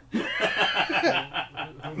 Motherfucker.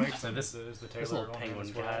 Who makes So this is the tailor This little on penguin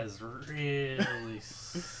as well? guy is really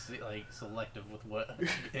selective with what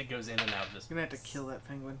it goes in and out of this. Gonna have to kill that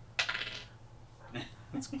penguin.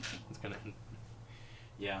 It's gonna.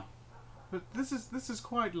 Yeah. But this is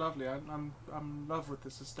quite lovely. I'm in love with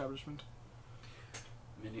this establishment.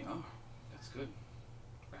 Many are. That's good.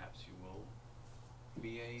 Perhaps you will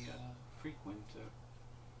be a frequenter.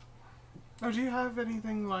 Oh, do you have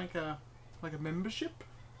anything like a membership?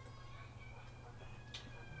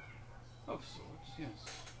 Of sorts, yes.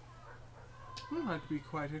 I'd be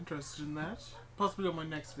quite interested in that. Possibly on my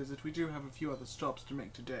next visit. We do have a few other stops to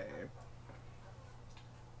make today.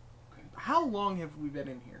 Okay. How long have we been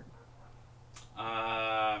in here?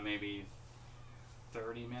 Maybe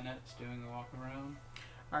 30 minutes doing a walk around.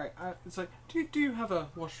 Alright, it's like, do you have a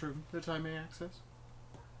washroom that I may access?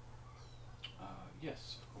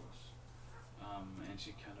 Yes, of course. And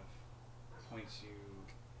she kind of points you,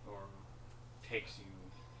 or takes you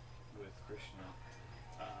with Krishna,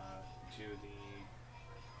 to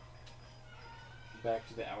back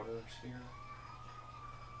to the outer sphere.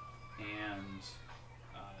 And,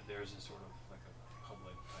 there's a sort of like a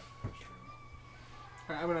public type restroom.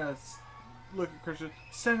 Alright, I'm gonna look at Christian,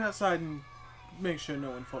 stand outside and make sure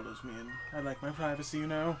no one follows me in. I like my privacy, you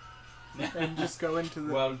know? And just go into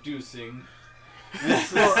the... While deucing.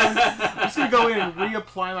 Well, I'm just gonna go in and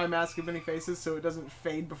reapply my mask of many faces so it doesn't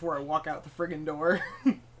fade before I walk out the friggin' door.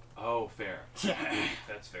 Oh, fair. Yeah.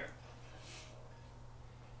 That's fair.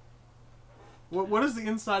 What does the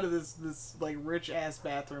inside of this like rich ass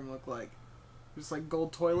bathroom look like? Just like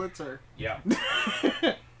gold toilets or? Yeah.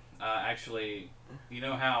 Actually, you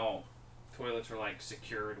know how toilets are like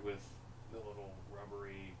secured with the little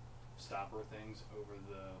rubbery stopper things over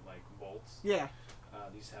the like bolts? Yeah.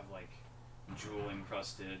 These have like jewel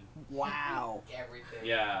encrusted. Wow. Everything.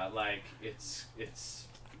 Yeah, like it's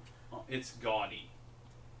gaudy.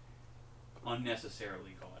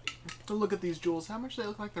 Unnecessarily gaudy. So look at these jewels. How much do they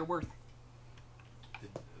look like they're worth?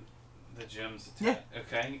 The gems. Yeah.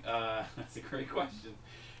 Okay. That's a great question.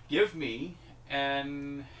 Give me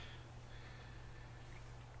an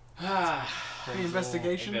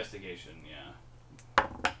Investigation. investigation.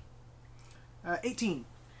 Yeah. 18.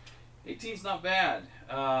 18's not bad.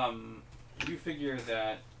 You figure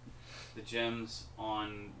that the gems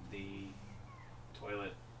on the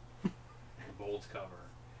toilet bolt cover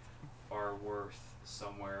are worth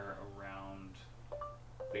somewhere around,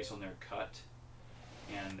 based on their cut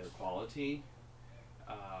and their quality,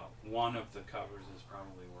 one of the covers is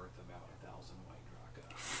probably worth about 1,000 white draka.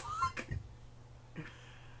 Fuck.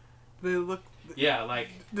 They look... Yeah, like...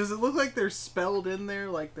 Does it look like they're spelled in there?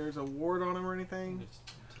 Like there's a ward on them or anything? It's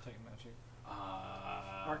detect magic.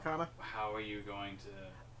 Arcana? How are you going to...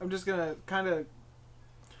 I'm just gonna kind of...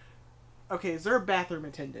 Okay, is there a bathroom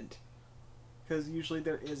attendant? Because usually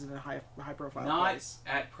there is in a high-profile Not place.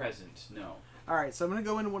 at present, no. Alright, so I'm gonna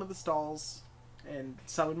go into one of the stalls and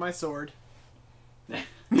summon my sword. Yeah.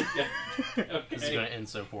 Okay. This is gonna end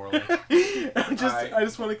so poorly. I Alright.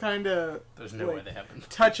 just want to kind of There's no way they haven't.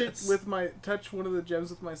 touch one of the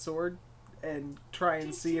gems with my sword and try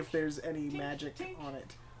and see if there's any magic on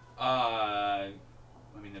it. I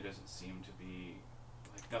mean, there doesn't seem to be...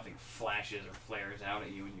 Like, nothing flashes or flares out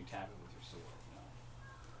at you when you tap it with your sword, no.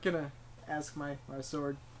 Gonna ask my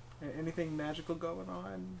sword, anything magical going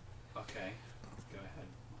on? Okay. Go ahead.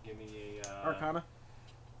 Give me a Arcana.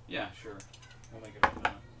 Yeah, sure. We'll make it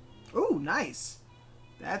Arcana. Ooh, nice.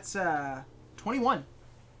 That's 21.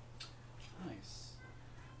 Nice.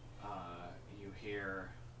 You hear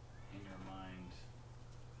in your mind,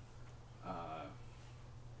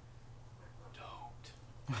 don't.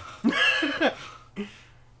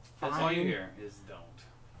 That's all you Fine. hear is don't.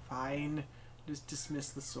 Fine. Just dismiss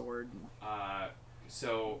the sword.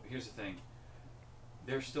 So here's the thing.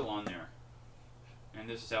 They're still on there. And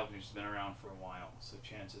this establishment's been around for a while, so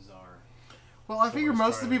chances are... Well, I figure Someone's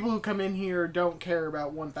most of the trying. people who come in here don't care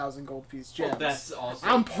about 1,000 gold piece gems. Well, that's also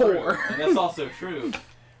I'm true. poor. And that's also true.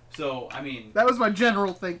 So, I mean... That was my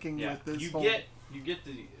general thinking Yeah, with this you whole... get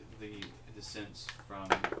the sense from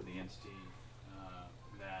the entity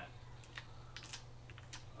that...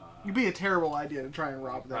 It'd be a terrible idea to try and you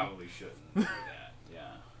rob them. probably shouldn't do that,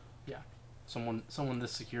 yeah. Someone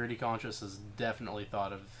this security conscious has definitely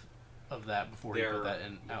thought of that before he put that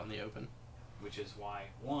out in the open. Which is why,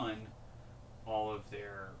 one, all of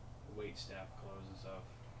their wait staff clothes and stuff,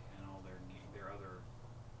 and all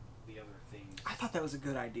the other things. I thought that was a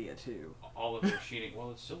good idea, too. All of their sheeting.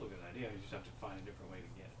 Well, it's still a good idea. You just have to find a different way to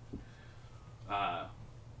get it.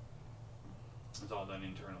 It's all done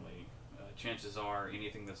internally. Chances are,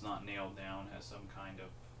 anything that's not nailed down has some kind of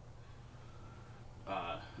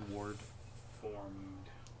formed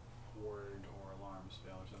word or alarm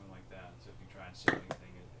spell or something like that. So if you try and say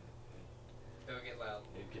anything, It would get loud.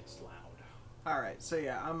 it gets loud. Alright, so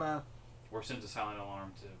yeah, I'm Or sends a silent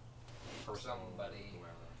alarm to person, Somebody.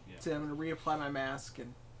 whoever. Yeah. so I'm gonna reapply my mask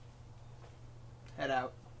and head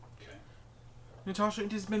out. Okay. Natasha,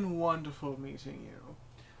 it has been wonderful meeting you.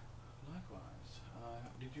 Likewise.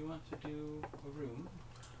 Did you want to do a room?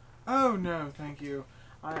 Oh no, thank you.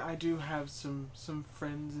 I do have some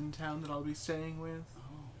friends in town that I'll be staying with.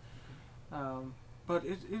 Oh. But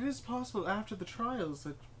it is possible after the trials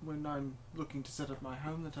that when I'm looking to set up my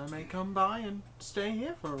home that I may come by and stay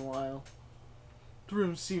here for a while. The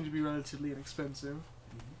rooms seem to be relatively inexpensive.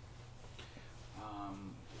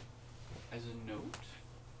 As a note,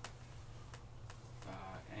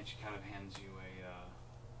 and she kind of hands you a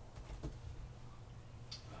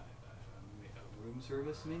room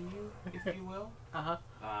service menu, if you will. Uh-huh.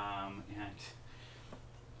 And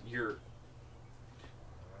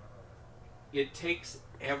it takes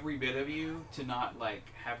every bit of you to not like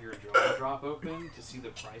have your jaw drop open to see the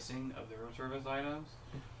pricing of the room service items.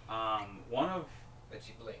 But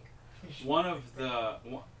you blink. One of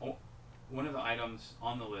the items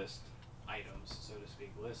on the list, so to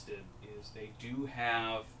speak, listed is they do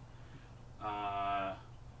have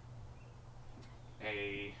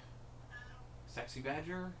a sexy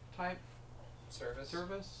badger type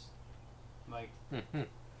service, like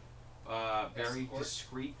very Escort?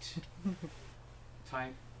 discreet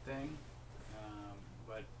type thing,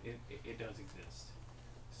 but it does exist.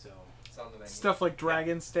 So It's on the menu. Stuff like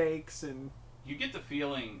dragon steaks and... you get the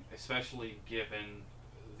feeling, especially given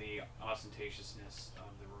the ostentatiousness of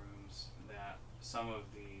the rooms, that some of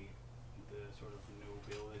the sort of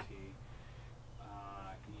nobility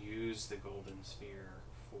use the golden sphere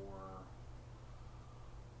for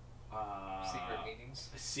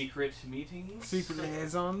Secret meetings. Secret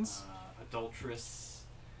liaisons. Adulterous.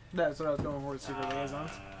 That's what I was going for, secret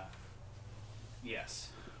liaisons. Yes,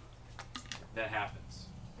 that happens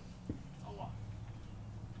a lot.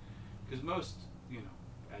 Because most,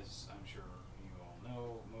 as I'm sure you all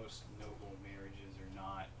know, most noble marriages are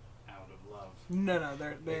not out of love. No,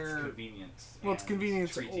 they're It's convenience. well, it's and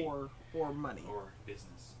convenience treaty or money. or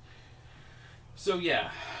business. So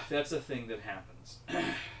yeah, that's a thing that happens.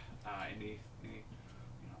 And you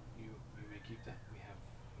may keep that. We have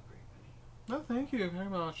a great many. No, thank you very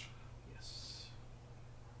much. Yes.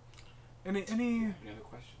 Any Any other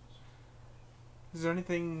questions? is there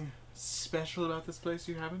anything special about this place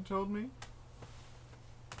you haven't told me?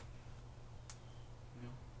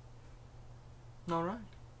 No. All right.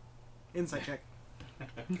 Insight check.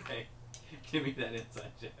 Okay. Give me that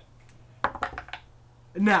inside check.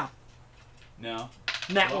 Now. No.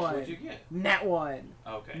 Nat What one. would you get? Nat one.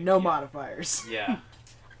 Okay. No yeah. modifiers. Yeah.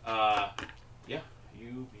 Yeah.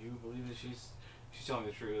 You believe that she's telling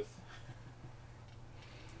the truth.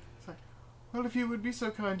 Well, if you would be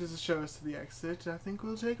so kind as to show us to the exit, I think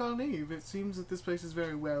we'll take our leave. It seems that this place is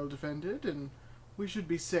very well defended, and we should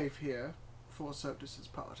be safe here for Sotus's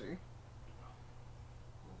party.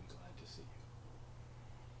 We'll be glad to see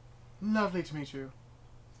you. Lovely to meet you.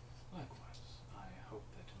 Likewise. I hope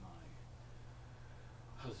that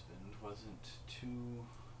my husband wasn't too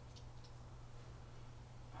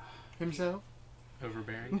Himself?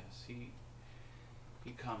 Overbearing. Yes, he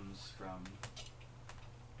comes from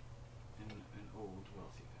an old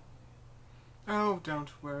wealthy Oh, don't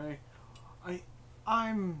worry.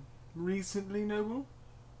 I'm recently noble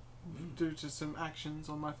due to some actions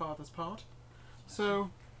on my father's part.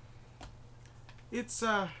 So it's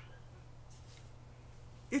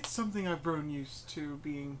something I've grown used to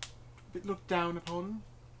being a bit looked down upon.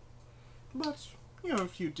 But, a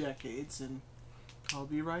few decades and I'll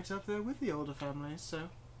be right up there with the older families, so.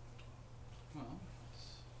 Well, that's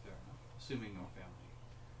fair enough. Assuming your family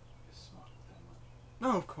is smart with their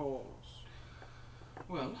money. Oh, of course.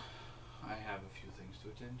 Well, I have a few things to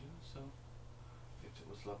attend to, so it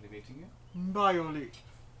was lovely meeting you. By your leave.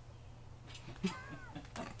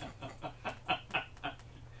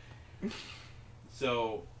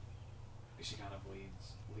 So she kind of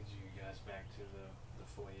leads you guys back to the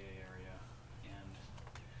foyer area, and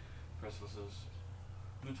Percival says,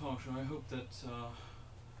 Natasha, I hope that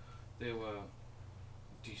they were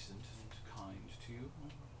decent and kind to you.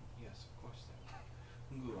 Yes, of course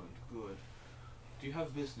they were. Good. Do you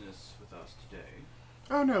have business with us today?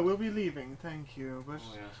 Oh no, we'll be leaving, thank you. But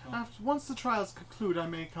Oh, yes. Well, once the trials conclude, I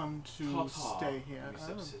may come to ta-ta. stay here.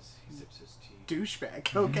 He sips his tea.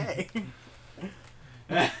 Douchebag, okay.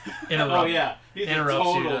 Oh yeah, he's a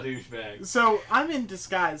Interrupts you total to- douchebag. So, I'm in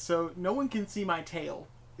disguise, so no one can see my tail.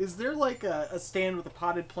 Is there like a stand with a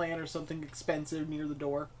potted plant or something expensive near the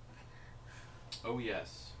door? Oh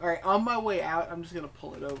yes. Alright, on my way out, I'm just gonna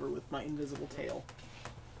pull it over with my invisible tail.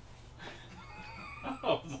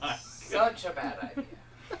 Oh my. Such a bad idea.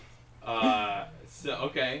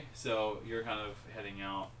 So you're kind of heading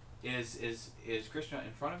out. Is Krishna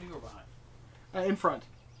in front of you or behind? In front.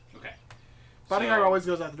 Okay. Bodyguard always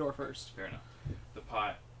goes out the door first. Fair enough. The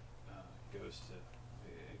pot goes to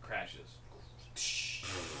it crashes.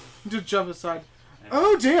 Just jump aside. And-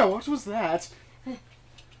 Oh dear, what was that?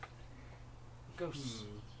 Ghosts.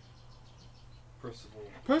 Percival.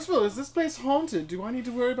 Percival, is this place haunted? Do I need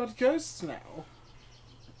to worry about ghosts now?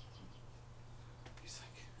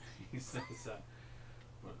 He says,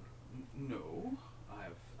 well, no,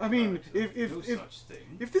 I mean, no if such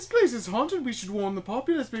thing. if this place is haunted, we should warn the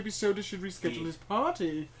populace. Maybe Soda should reschedule his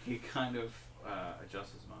party. He kind of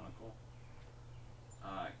adjusts his monocle.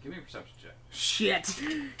 Give me a perception check. Shit.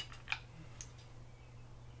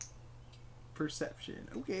 Perception.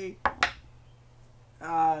 Okay.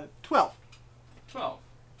 12. 12.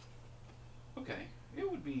 Okay. It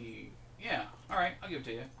would be... Yeah. Alright, I'll give it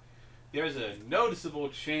to you. There's a noticeable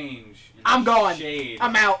change in I'm the going. shade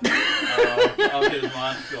I'm out. of his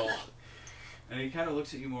monocle. And he kind of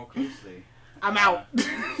looks at you more closely. I'm out.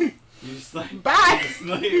 You just like... Bye. Just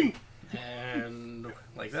like, And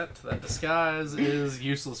like that disguise is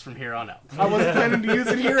useless from here on out. I wasn't planning to use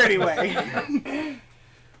it here anyway.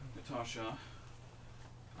 Natasha,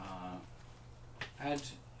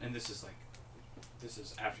 and this is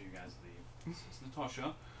after you guys leave. This is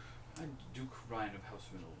Natasha, add Duke Ryan of House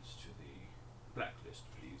Reynolds to the blacklist,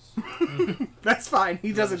 please. That's fine.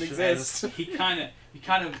 He doesn't As exist. He kind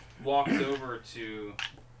of walks over to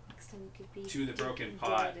Next time you could be the broken dead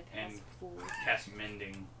pot if it has and food. casts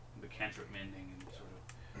mending, the cantrip mending, and sort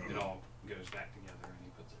of it all goes back together, and he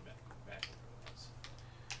puts it back where it was.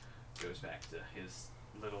 Goes back to his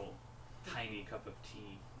little tiny cup of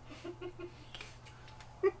tea.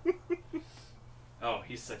 Oh,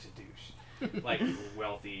 he's such a douche. Like,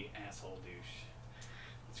 wealthy asshole douche.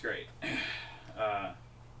 It's great.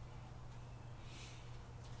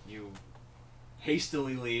 You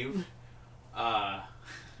hastily leave.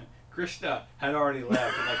 Krishna had already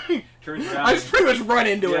left and, like, turns around. I just pretty much run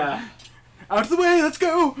into him. Out of the way, let's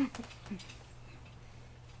go!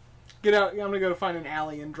 Get out. I'm gonna go find an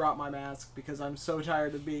alley and drop my mask because I'm so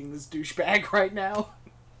tired of being this douchebag right now.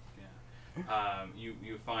 Yeah.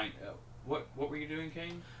 You find... what were you doing,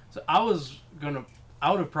 Kane? So I would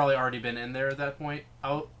have probably already been in there at that point.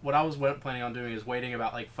 What I was planning on doing is waiting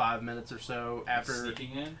about like 5 minutes or so after.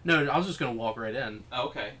 Sneaking in? No, I was just gonna walk right in. Oh,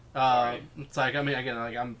 okay. Alright. It's like, I mean, again,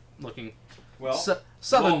 like I'm looking Well,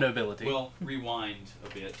 southern nobility. We'll rewind a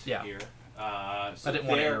bit Yeah. here. So I didn't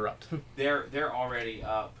want to interrupt. They're already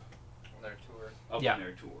up On their tour. on Yeah.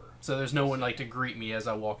 their tour. So there's no one like to greet me as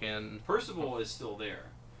I walk in. Percival is still there.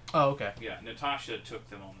 Oh, okay. Yeah, Natasha took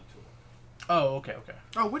them on the tour. Oh, okay.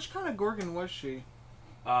 Oh, which kind of Gorgon was she?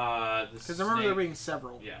 Because Because I remember there being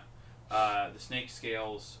several. Yeah. The snake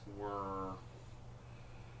scales were...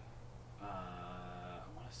 I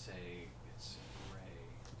want to say it's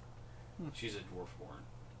gray. She's a dwarfborn.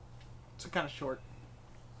 So kind of short.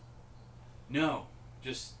 No,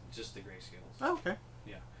 just the gray scales. Oh, okay.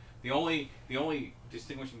 Yeah. The only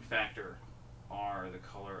distinguishing factor are the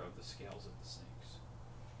color of the scales of the snakes.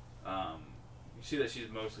 You see that she's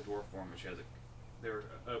mostly dwarf form, but there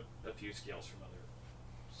are a few scales from other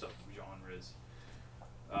subgenres.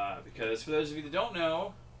 Because for those of you that don't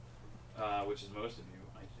know, which is most of you,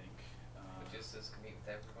 I think, Which is this compete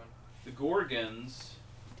with everyone. the Gorgons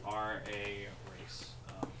are a race.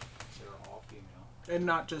 They're all female. And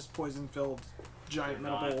not just poison-filled giant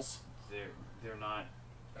They're metal not- bowls. They're not.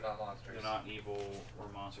 They're not monsters. They're not evil or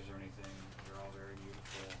monsters or anything. They're all very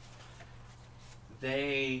beautiful.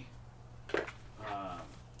 They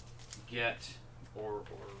get or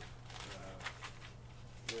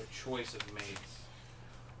their choice of mates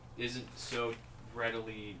isn't so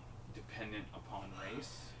readily dependent upon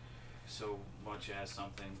race, so much as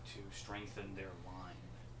something to strengthen their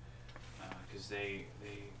line, because they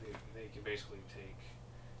can basically take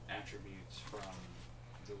attributes from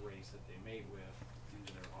the race that they mate with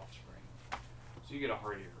into their offspring. So you get a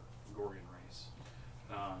hardier Gorgon race.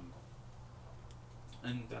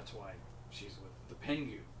 And that's why she's with the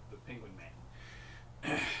penguin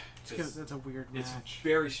man. That's a weird It's match.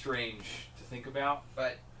 very strange to think about,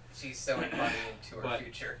 But she's sewing money into her But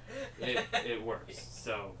future. it works,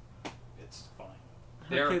 so it's fine.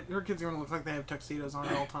 Her kids are going to look like they have tuxedos on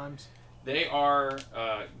at all times. They are,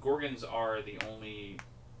 Gorgons are the only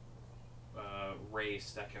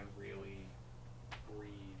race that can really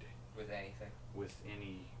breed With anything. with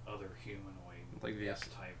any other humanoid Like the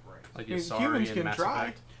type race. like I mean, Asari humans in can Mass try.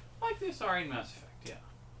 Effect. Like the Asari in Mass Effect,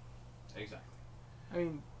 yeah. Exactly. I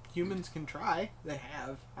mean, humans can try. They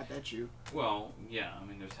have. I bet you. Well, yeah, I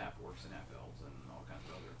mean, there's half-orcs and half-elves and all kinds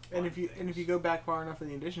of other And fun if you go back far enough in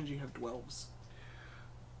the editions, you have dwarves.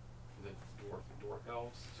 The dwarf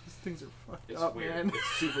elves. These things are fucked It's up, weird. man. It's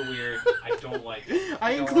super weird. I don't like it.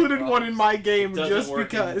 I don't included like one in my game It doesn't just work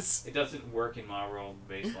because. It doesn't work in my world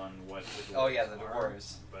based on what the dwarves Oh, yeah, the are,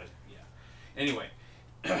 dwarves. But, yeah. Anyway.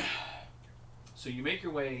 So you make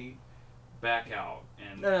your way back out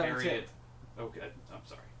and No, carry that's it. Okay, I'm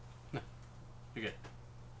sorry. You're good.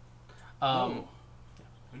 Oh,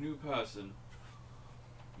 a new person.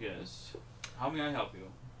 Yes. How may I help you?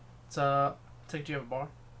 Take you have a bar?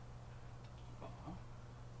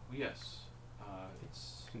 Yes.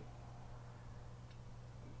 It's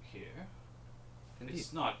here. Indeed.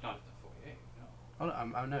 It's not at the foyer. No. Oh,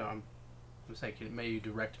 no, I know. I'm saying, may you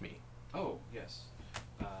direct me? Oh, yes.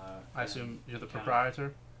 I assume you're the Kind of-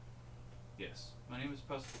 proprietor. Yes. My name is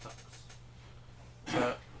Puzzle Tux.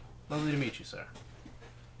 So, lovely to meet you, sir.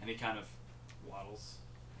 And he kind of waddles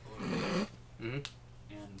a little bit. Mm-hmm.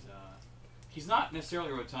 And he's not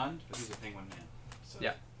necessarily rotund, but he's a penguin man. So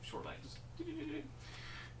Yeah. short legs.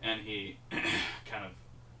 And he kind of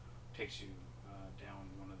takes you down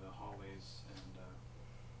one of the hallways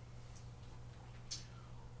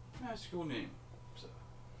and ask your name, sir.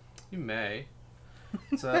 You may.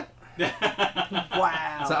 So,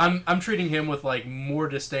 Wow. so I'm treating him with like more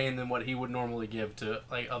disdain than what he would normally give to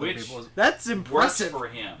like other Which- people. That's Works impressive. for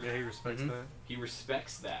him. Yeah, he respects Mhm. that. He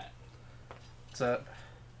respects that.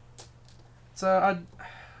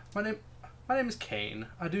 My name is Kane.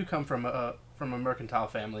 I do come from a mercantile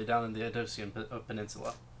family down in the Adosian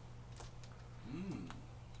Peninsula,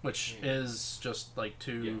 which Yeah. is just like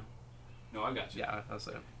two. Yeah. No, I got you. Yeah, I'll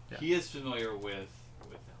say. Yeah. He is familiar with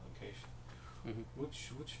that location. Mhm.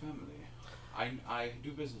 Which family? I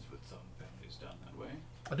do business with some families down that way.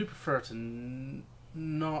 I do prefer to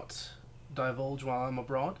not divulge while I'm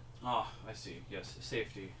abroad. Ah, I see. Yes,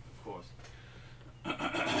 safety, of course.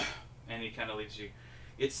 And he kind of leads you.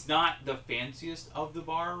 It's not the fanciest of the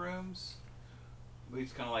bar rooms.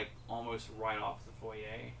 It's kind of like almost right off the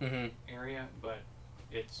foyer Mm-hmm. area, but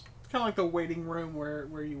it's Kind of like the waiting room where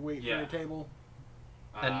you wait Yeah. for a table.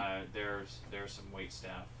 there's some wait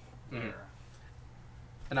staff Mhm. there.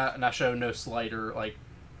 And I show no slight or like,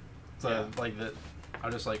 so Yeah. like that.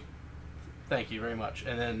 I'm just like, thank you very much,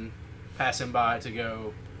 and then pass him by to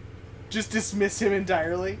go. Just dismiss him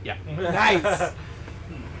entirely. Yeah. Nice.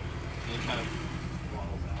 And he kind of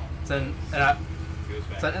waddles out. Then and I Goes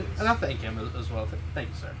back. so, to his- and I thank him as well. Thank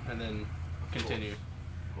you, sir. And then continue.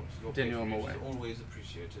 Of course. Your Continue on my patronage way. is always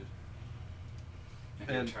appreciated. And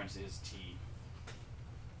And- he returns to his tea.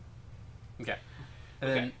 Okay. And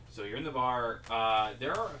Okay, then so you're in the bar.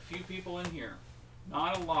 There are a few people in here.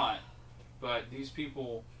 Not a lot, but these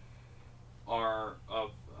people are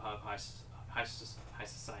of high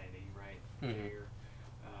society, right? Mhm. They're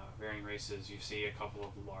varying races. You see a couple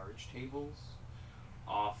of large tables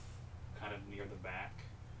off kind of near the back.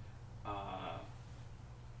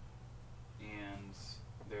 And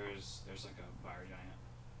there's like a fire giant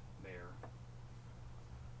there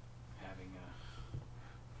having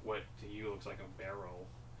what to you looks like a barrel,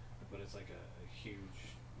 but it's like a huge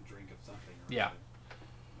drink of something. Or Yeah.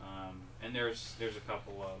 other. And there's a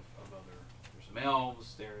couple of other. There's some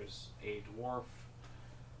elves. There's a dwarf.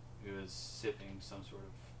 who is sipping some sort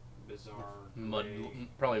of bizarre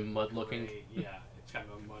probably mud-looking. gray- Yeah, it's kind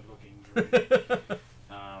of a mud-looking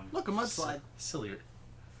drink. Look, a mudslide.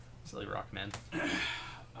 Silly rock man.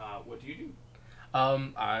 What do you do?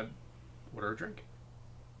 I order a drink.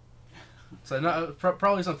 So not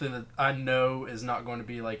probably something that I know is not going to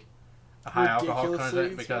be like a high alcohol Ridiculously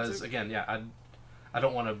content because expensive? again, yeah, I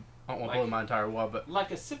don't want to blow my entire wad, but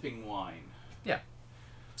Like a sipping wine.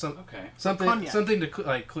 Okay. something Cognac. to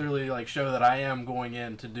like clearly like show that I am going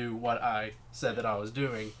in to do what I said that I was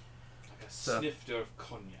doing. Like a So- snifter of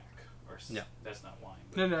cognac. Or Yeah. That's not wine.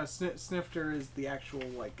 But, No, snifter is the actual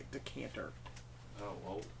like decanter. Oh,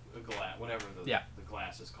 well, a glass, whatever the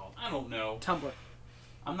glass is called. I don't know. Tumbler.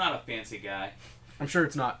 I'm not a fancy guy. I'm sure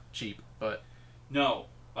it's not cheap, but No,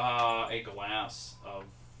 a glass of,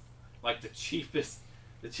 like the cheapest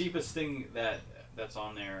thing that's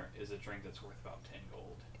on there is a drink that's worth about 10 gold,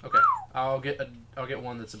 okay, I'll get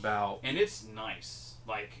one that's about and it's nice.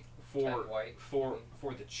 Like for 10 white. for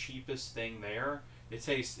the cheapest thing there, it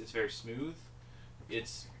tastes. It's very smooth.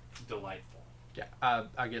 It's delightful. yeah.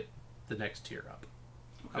 I get the next tier up.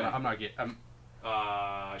 Okay. I'm not get. I'm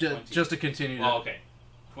 20. just to continue. Well, okay,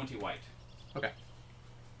 20 white,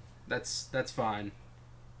 That's fine.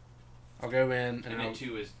 I'll go in and I'll, it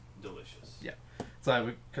too is delicious. Yeah.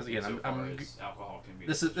 so because again So I'm far as alcohol can be.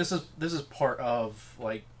 this is part of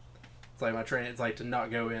like it's like my training. It's like to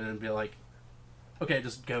not go in and be like, okay,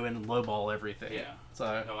 just go in and lowball everything. Yeah.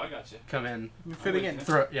 So No, I got you. come in, You're fitting in.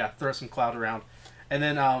 throw some cloud around, and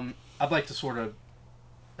then I'd like to sort of.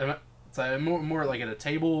 So more like at a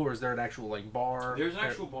table, or is there an actual like bar? There's an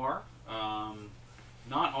actual bar.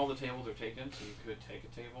 Not all the tables are taken, so you could take a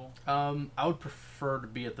table. I would prefer to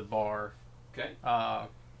be at the bar. Okay.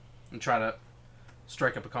 And try to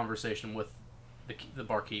strike up a conversation with the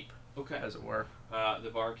barkeep, Okay. as it were. The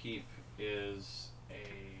barkeep is a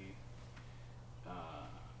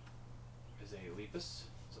lepus,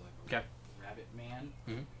 so like a Okay. rabbit man.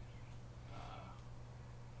 Mhm.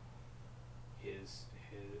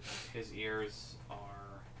 His ears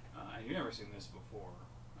are. And you've never seen this before.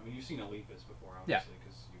 I mean, you've seen a lepus before, Yeah. obviously,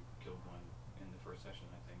 because you killed one in the first session,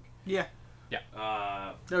 I think. Yeah.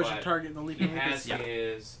 That was your but target in the He leaping has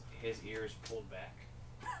lupus. his ears pulled back.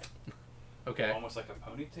 Okay. Almost like a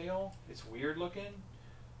ponytail. It's weird looking,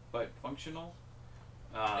 but functional.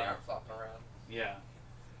 They aren't flopping around. Yeah,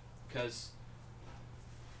 because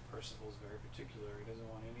Percival's very particular. He doesn't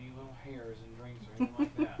want any little hairs in drinks or anything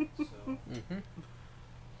like that. So Mm-hmm.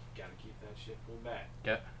 gotta keep that shit pulled back.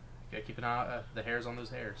 Gotta keep an eye the hairs on those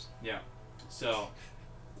hairs. Yeah. So.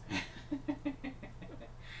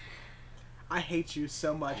 I hate you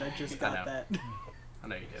so much. I just I got know. that. I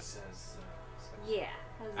know you It do. says Yeah.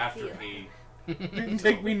 How does it after feel? he Didn't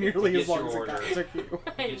take me nearly Get as long your as it order. took you.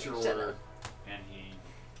 gets your Shut order up. and he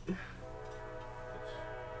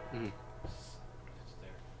Mhm. it's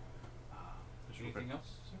there. Anything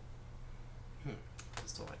else, sir?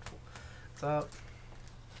 It's delightful. So,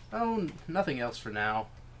 nothing else for now.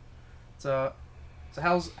 So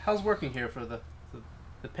how's working here for the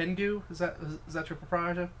Pengu? Is that your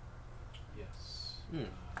proprietor? Yes. Hmm.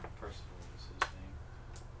 Percival is his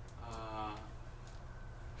name.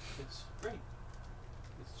 It's great.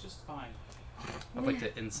 It's just fine. I'd like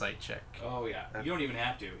to insight check. Oh yeah. You don't even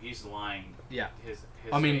have to. He's lying Yeah. his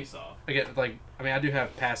I mean, face off. Again, I do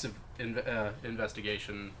have passive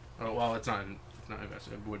investigation. Oh, well, it's not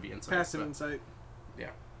investigation. It would be insight. Passive but- insight.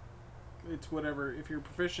 Yeah. It's whatever. If you're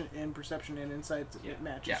proficient in perception and insight, Yeah. it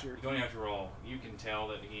matches Yeah. your. You don't even have to roll. You can tell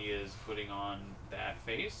that he is putting on that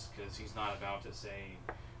face because he's not about to say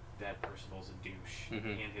that Percival's a douche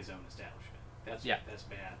Mhm. in his own establishment. That's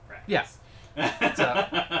bad practice. Yeah.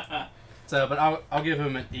 Yeah. So, but I'll give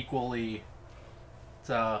him an equally.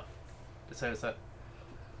 To say that.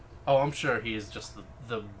 Oh, I'm sure he is just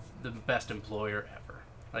the best employer ever,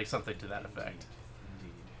 like something to that effect.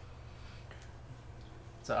 Indeed.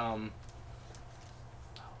 So what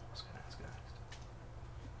was I gonna ask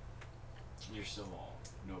next? You're still all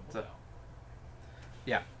noble So- now.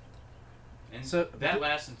 Yeah. And So- that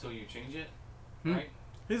lasts until you change it, Hmm? right?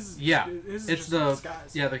 His Yeah, his is it's just a the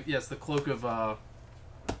disguise. it's the cloak of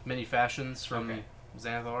many fashions from Okay.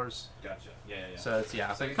 Xanathar's. Gotcha. Yeah. So it's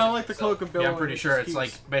I think Kind of like the cloak of Bill. yeah, I'm pretty sure it's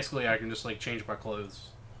like basically I can just like change my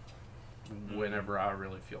clothes whenever I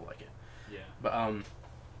really feel like it. Yeah. But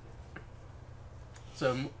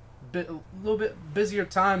so a little bit busier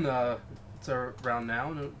time it's around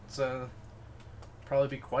now, and it's probably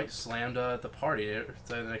be quite slammed at the party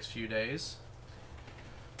the next few days.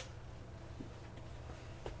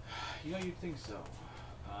 You know, you'd think so.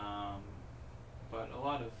 But a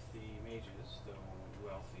lot of the mages, though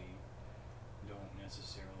wealthy, don't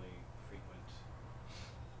necessarily frequent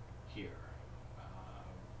here,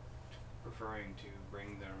 preferring to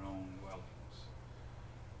bring their own dwellings,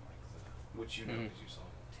 like which you know because you saw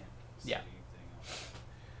the tent city thing outside.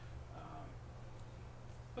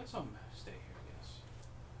 But some stay here, yes.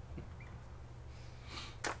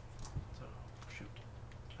 So, shoot.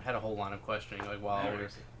 I had a whole line of questioning, like, while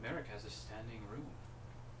Merrick has a standing room.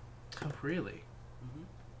 Oh, really?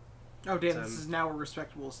 Mm-hmm. Oh, damn, this is now a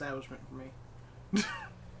respectable establishment for me.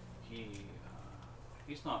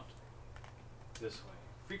 He's not this way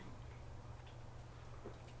frequently,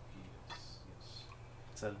 but he is, yes.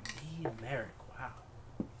 It's a the Merrick, wow.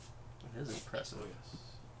 That is impressive. Oh, yes.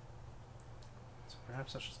 So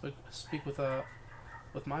perhaps I should speak with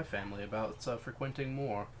my family about frequenting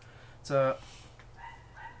more. So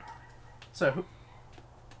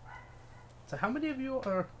how many of you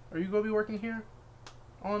are you going to be working here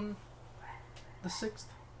on the 6th?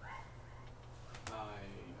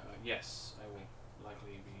 Yes, I will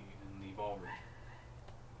likely be in the ballroom.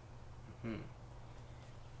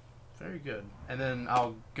 Very good. And then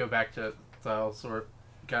I'll go back to, so I'll sort of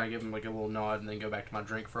kind of give him like a little nod and then go back to my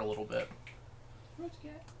drink for a little bit.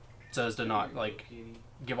 So as to not like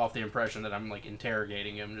give off the impression that I'm like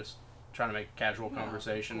interrogating him, just trying to make casual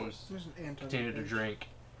conversation. There's an ant on Continue the to bench. drink.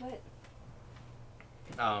 What?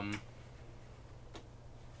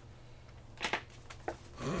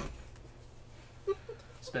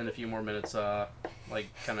 Spend a few more minutes, like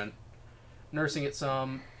kind of nursing it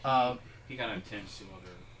some. He kind of tends to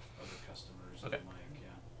other customers. Okay.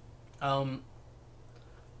 And yeah.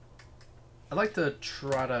 I'd like to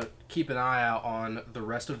try to keep an eye out on the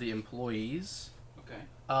rest of the employees. Okay.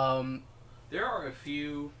 There are a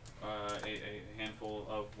few, a handful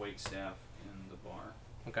of wait staff in the bar.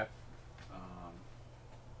 Okay.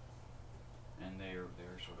 And they're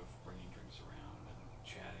sort of bringing drinks around and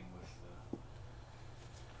chatting with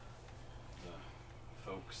the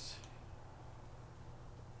folks.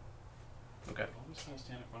 Okay. Always kind of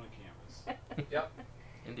stand in front of cameras. Yep.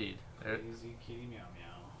 Indeed. Crazy kitty meow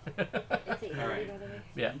meow. It's 8:30, All right. by the way.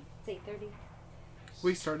 Yeah. It's 8:30.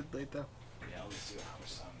 We started late, though. Yeah, let's see how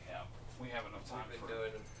much time we have. We have enough time We've for. been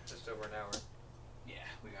doing just over an hour. Yeah,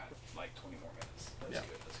 we got like 20 more minutes. That's Yeah.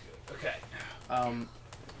 good. That's good. Okay.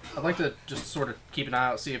 I'd like to just sort of keep an eye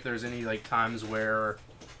out, see if there's any like times where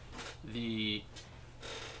the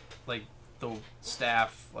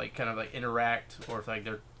staff like kind of like interact, or if like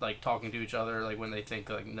they're like talking to each other, like when they think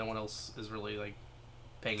like no one else is really like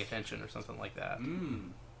paying attention or something like that.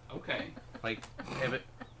 Okay. Like if it.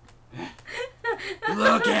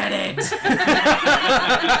 Look at it.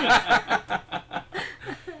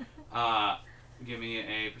 Give me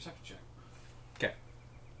a perception check. Okay.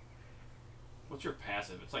 What's your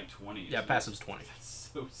passive? It's like 20. Yeah, isn't passive's it? 20. That's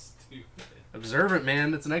so stupid. Observant, man.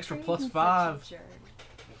 That's an extra plus 5. That's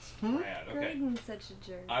rad. Okay. Graydon's such a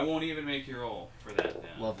jerk. I won't even make you roll for that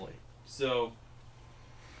then. Lovely. So,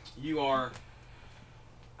 you are...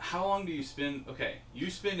 How long do you spend... Okay, you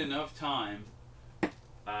spend enough time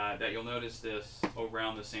that you'll notice this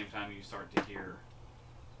around the same time you start to hear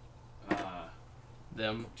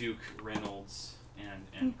Them. Duke, Reynolds,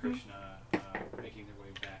 and Krishna making their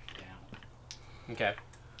way back down. Okay.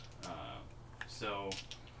 So,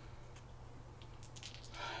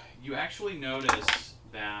 you actually notice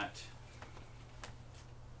that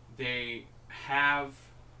they have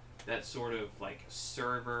that sort of like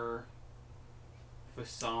server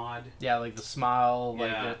facade. Yeah, like the smile,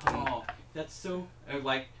 Yeah. like Oh, that's so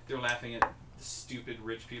like they're laughing at stupid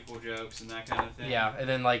rich people jokes and that kind of thing. yeah, and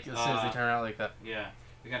then like as soon as they turn around like that. Yeah.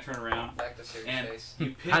 They gotta turn around. Back to serious And face.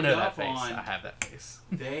 you pick I know that up face. on I have that face.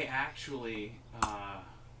 they actually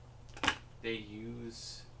they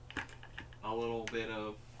use a little bit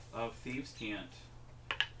of thieves' cant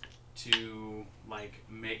to like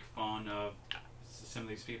make fun of some of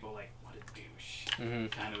these people, like what a douche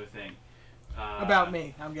kind of a thing. About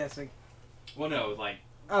me, I'm guessing. Well, no, like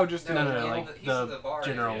Oh, just No, like he's the in the bar.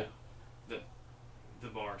 general. yeah, the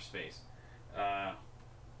bar space,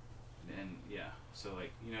 and yeah. So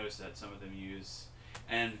like you notice that some of them use,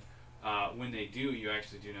 and when they do, you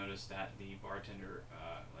actually do notice that the bartender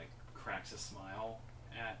like cracks a smile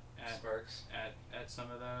at Smirks. at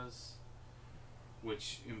some of those,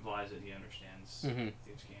 which implies that he understands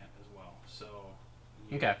thieves' cant as well. So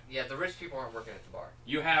Okay. Yeah, the rich people aren't working at the bar.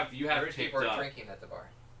 you have The rich picked people are up drinking at the bar.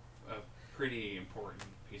 a pretty important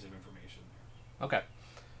piece of information there. Okay.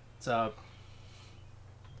 So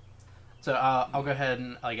I'll go ahead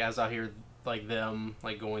and like as I hear like them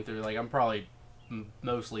like going through, like I'm probably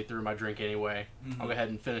mostly through my drink anyway. I'll go ahead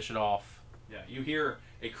and finish it off. Yeah, you hear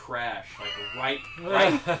a crash, like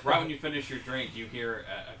right when you finish your drink, you hear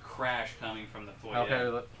a crash coming from the foyer.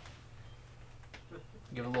 Okay,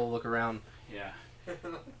 give a little look around. Yeah.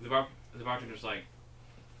 The bartender's like,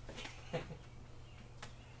 could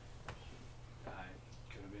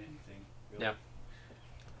have been anything. Really. Yeah.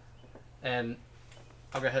 And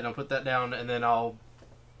I'll go ahead and I'll put that down, and then I'll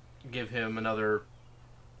give him another.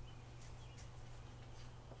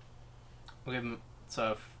 I'll give him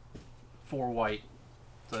 4 white.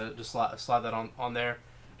 So just slide that on there,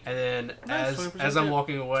 and then as I'm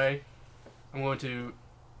walking away, I'm going to,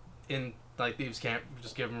 in like Thieves' Camp,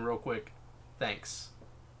 just give him a real quick thanks,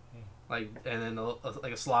 like, and then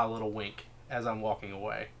like a sly little wink as I'm walking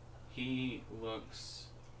away. He looks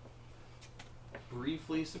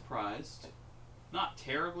briefly surprised, not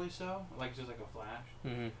terribly so, like just like a flash,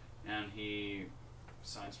 and he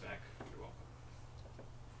signs back, "You're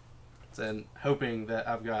welcome." And hoping that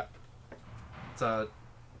I've got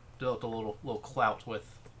built a little clout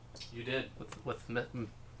with. You did with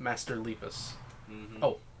Master Lepus. Mm-hmm.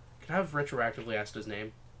 Oh, can I have retroactively asked his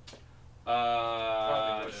name?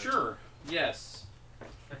 Sure. Yes.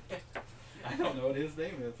 I don't know what his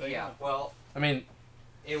name is. Yeah, well, I mean,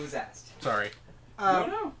 it was asked. sorry.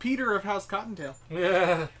 No. Peter of House Cottontail.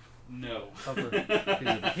 Yeah. No.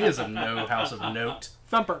 He is of no house of note.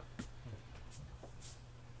 Thumper.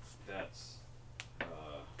 That's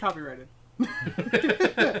Copyrighted.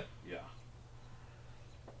 yeah.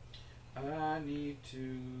 I need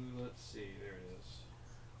to, let's see, there it is.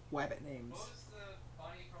 Wabbit names. What was the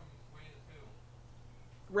bunny from Winnie the Pooh?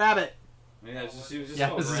 Rabbit. Yeah, it was just Yeah,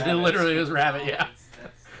 called this is Rabbit. literally his rabbit. Yeah.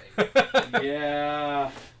 That's like,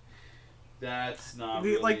 Yeah. That's not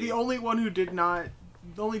really... Like the only one who did not,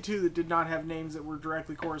 the only two that did not have names that were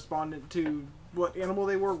directly correspondent to what animal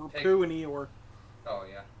they were Pig. Pooh and Eeyore. oh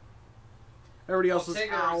yeah. Everybody else Well, was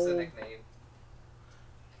Tigger Owl. was the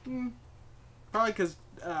nickname. Probably because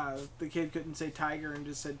the kid couldn't say tiger and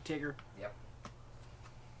just said Tigger. Yep.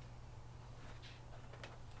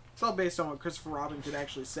 It's all based on what Christopher Robin could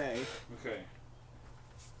actually say. Okay.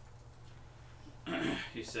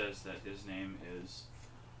 He says that his name is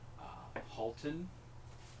Halton.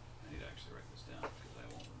 I need to actually write this down because I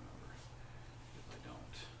won't remember if I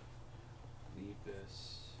don't. Lepus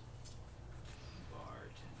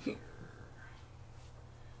bartender.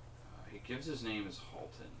 He gives his name as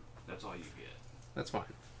Halton. That's all you get. That's fine.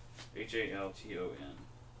 Halton.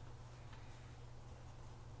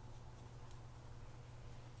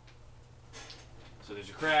 So there's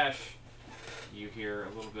a crash. You hear a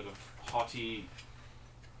little bit of haughty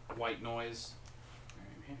white noise.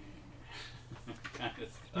 Kind of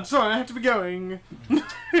I'm stuff. sorry, I have to be going.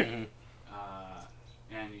 Mhm.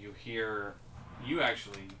 And you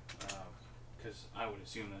actually, because I would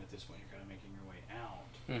assume that at this point you're kind of making your way out.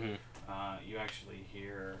 Mhm. You actually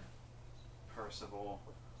hear Percival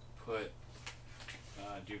put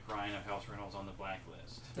Duke Ryan of House Reynolds on the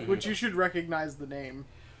blacklist. Which you should recognize the name.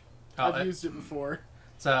 I've used it before.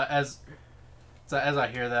 So as I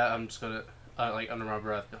hear that, I'm just gonna like under my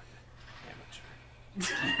breath.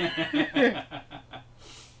 Yeah.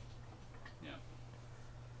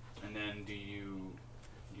 And then do you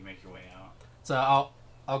make your way out? So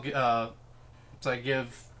I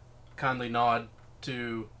give kindly nod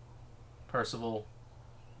to Percival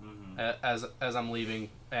as I'm leaving,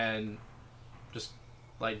 and just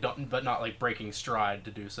like but not like breaking stride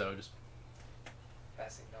to do so, just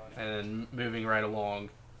Passing on. and then moving right along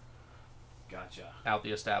Gotcha. out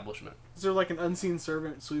the establishment. Is there like an unseen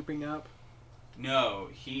servant swooping up? No,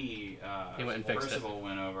 he went and fixed it. Percival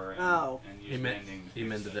went over and, Oh. and He used mending. to he fix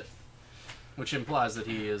mended it, which implies that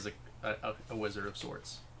he is a wizard of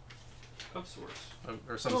sorts, Of sorts.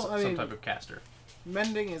 or some Well, I mean- type of caster.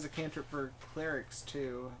 Mending is a cantrip for clerics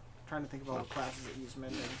too. I'm trying to think of all the classes that use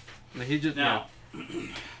mending. He just Now,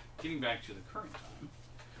 getting back to the current time,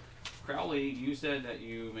 Crowley, you said that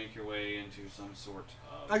you make your way into some sort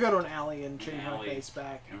of... I go to an alley and change my alley face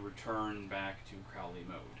back. and return back to Crowley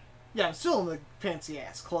mode. Yeah, I'm still in the fancy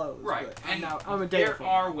ass clothes. Right, But and I'm a there Dale.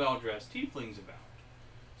 are well-dressed tieflings about.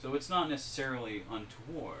 So it's not necessarily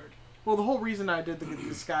untoward. Well, the whole reason I did the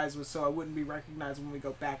disguise was so I wouldn't be recognized when we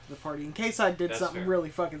go back to the party, in case I did That's something fair. really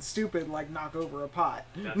fucking stupid like knock over a pot.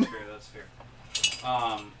 That's fair, that's fair.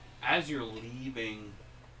 As you're leaving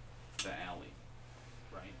the alley,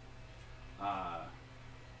 right?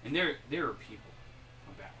 And there are people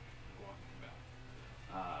about, walking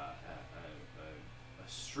about. A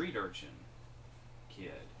street urchin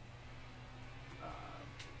kid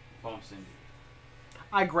bumps into you.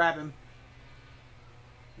 I grab him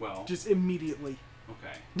Well, just immediately.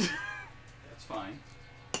 okay. That's fine.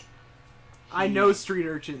 I know street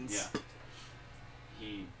urchins. Yeah.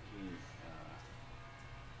 he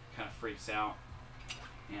kind of freaks out,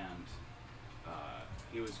 and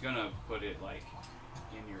he was gonna put it like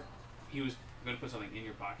in your. He was gonna put something in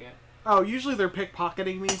your pocket. Oh, usually they're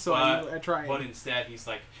pickpocketing me, so I try. But instead, he's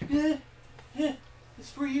like, "It's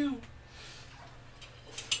for you."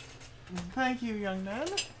 Thank you, young man.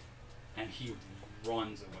 And he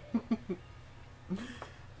runs away.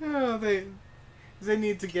 Oh, they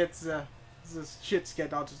need to get this shit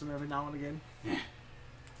scared out of them every now and again.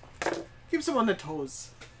 Keeps them on their toes.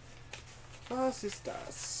 Was ist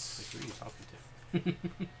das? Like, who are you talking to?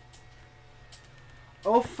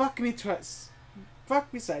 Oh, fuck me twice.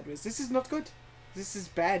 Fuck me sideways. This is not good. This is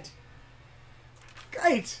bad.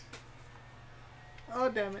 Great! Oh,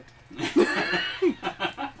 damn it.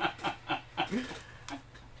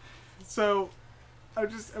 So, I'm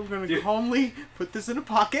gonna calmly put this in a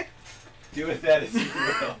pocket. Do with that as you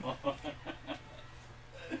will.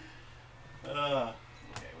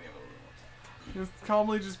 Okay, we have a little more time. Just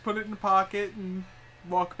calmly just put it in a pocket and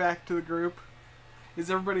walk back to the group. Is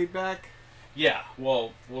everybody back? Yeah,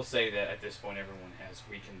 well, we'll say that at this point everyone has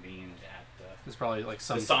reconvened at There's probably like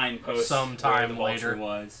the signpost sometime where the vulture later.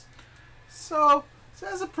 was. So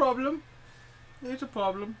there's a problem. There's a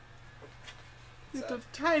problem. It's a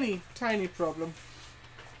tiny, tiny problem.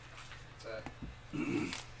 What's that?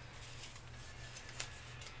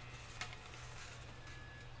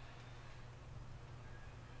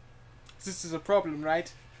 This is a problem,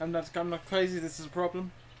 right? I'm not crazy. This is a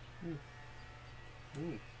problem.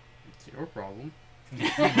 Ooh, it's your problem.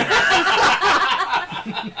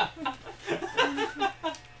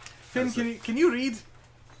 Finn, can you read?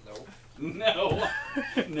 Nope. No.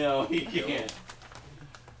 No, he can't.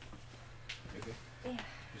 Okay. Yeah. You're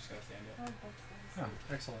just gonna stand Oh, up. that's nice.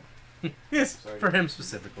 Oh, excellent. Yes. Sorry. For him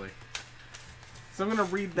specifically. So I'm gonna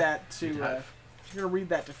read that Good to. dive. I'm gonna read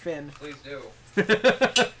that to Finn. Please do.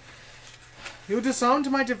 You disowned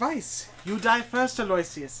my device. You die first,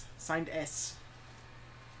 Aloysius. Signed S.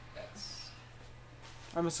 That's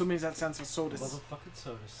I'm assuming that stands for Sodus. Motherfucking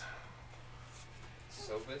sodas.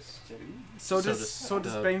 Sobus.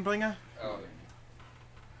 Sodus the- Banebringer. Oh,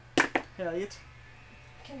 Harriet.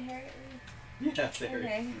 Can Harriet read? Yeah, there.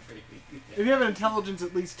 Okay. If you have an intelligence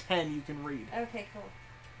at least 10, you can read. Okay, cool.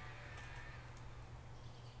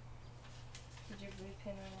 Did you read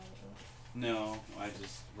pen or ink? No, I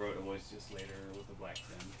just wrote a voice just later with a black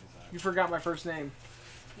pen. You forgot my first name.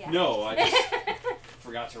 Yeah. No, I just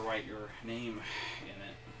forgot to write your name in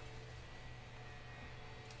it.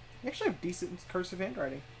 You actually have decent cursive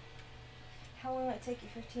handwriting. How long will it take you?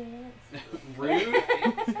 15 minutes?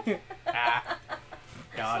 Rude. Ah,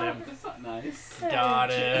 got him. That's not nice.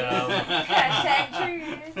 Got him. Hashtag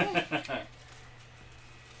truth.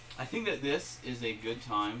 I think that this is a good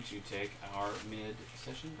time to take our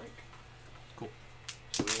mid-session break. Cool.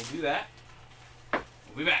 So we will do that.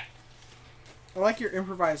 We'll be back. I like your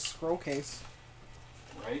improvised scroll case.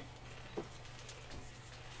 Right?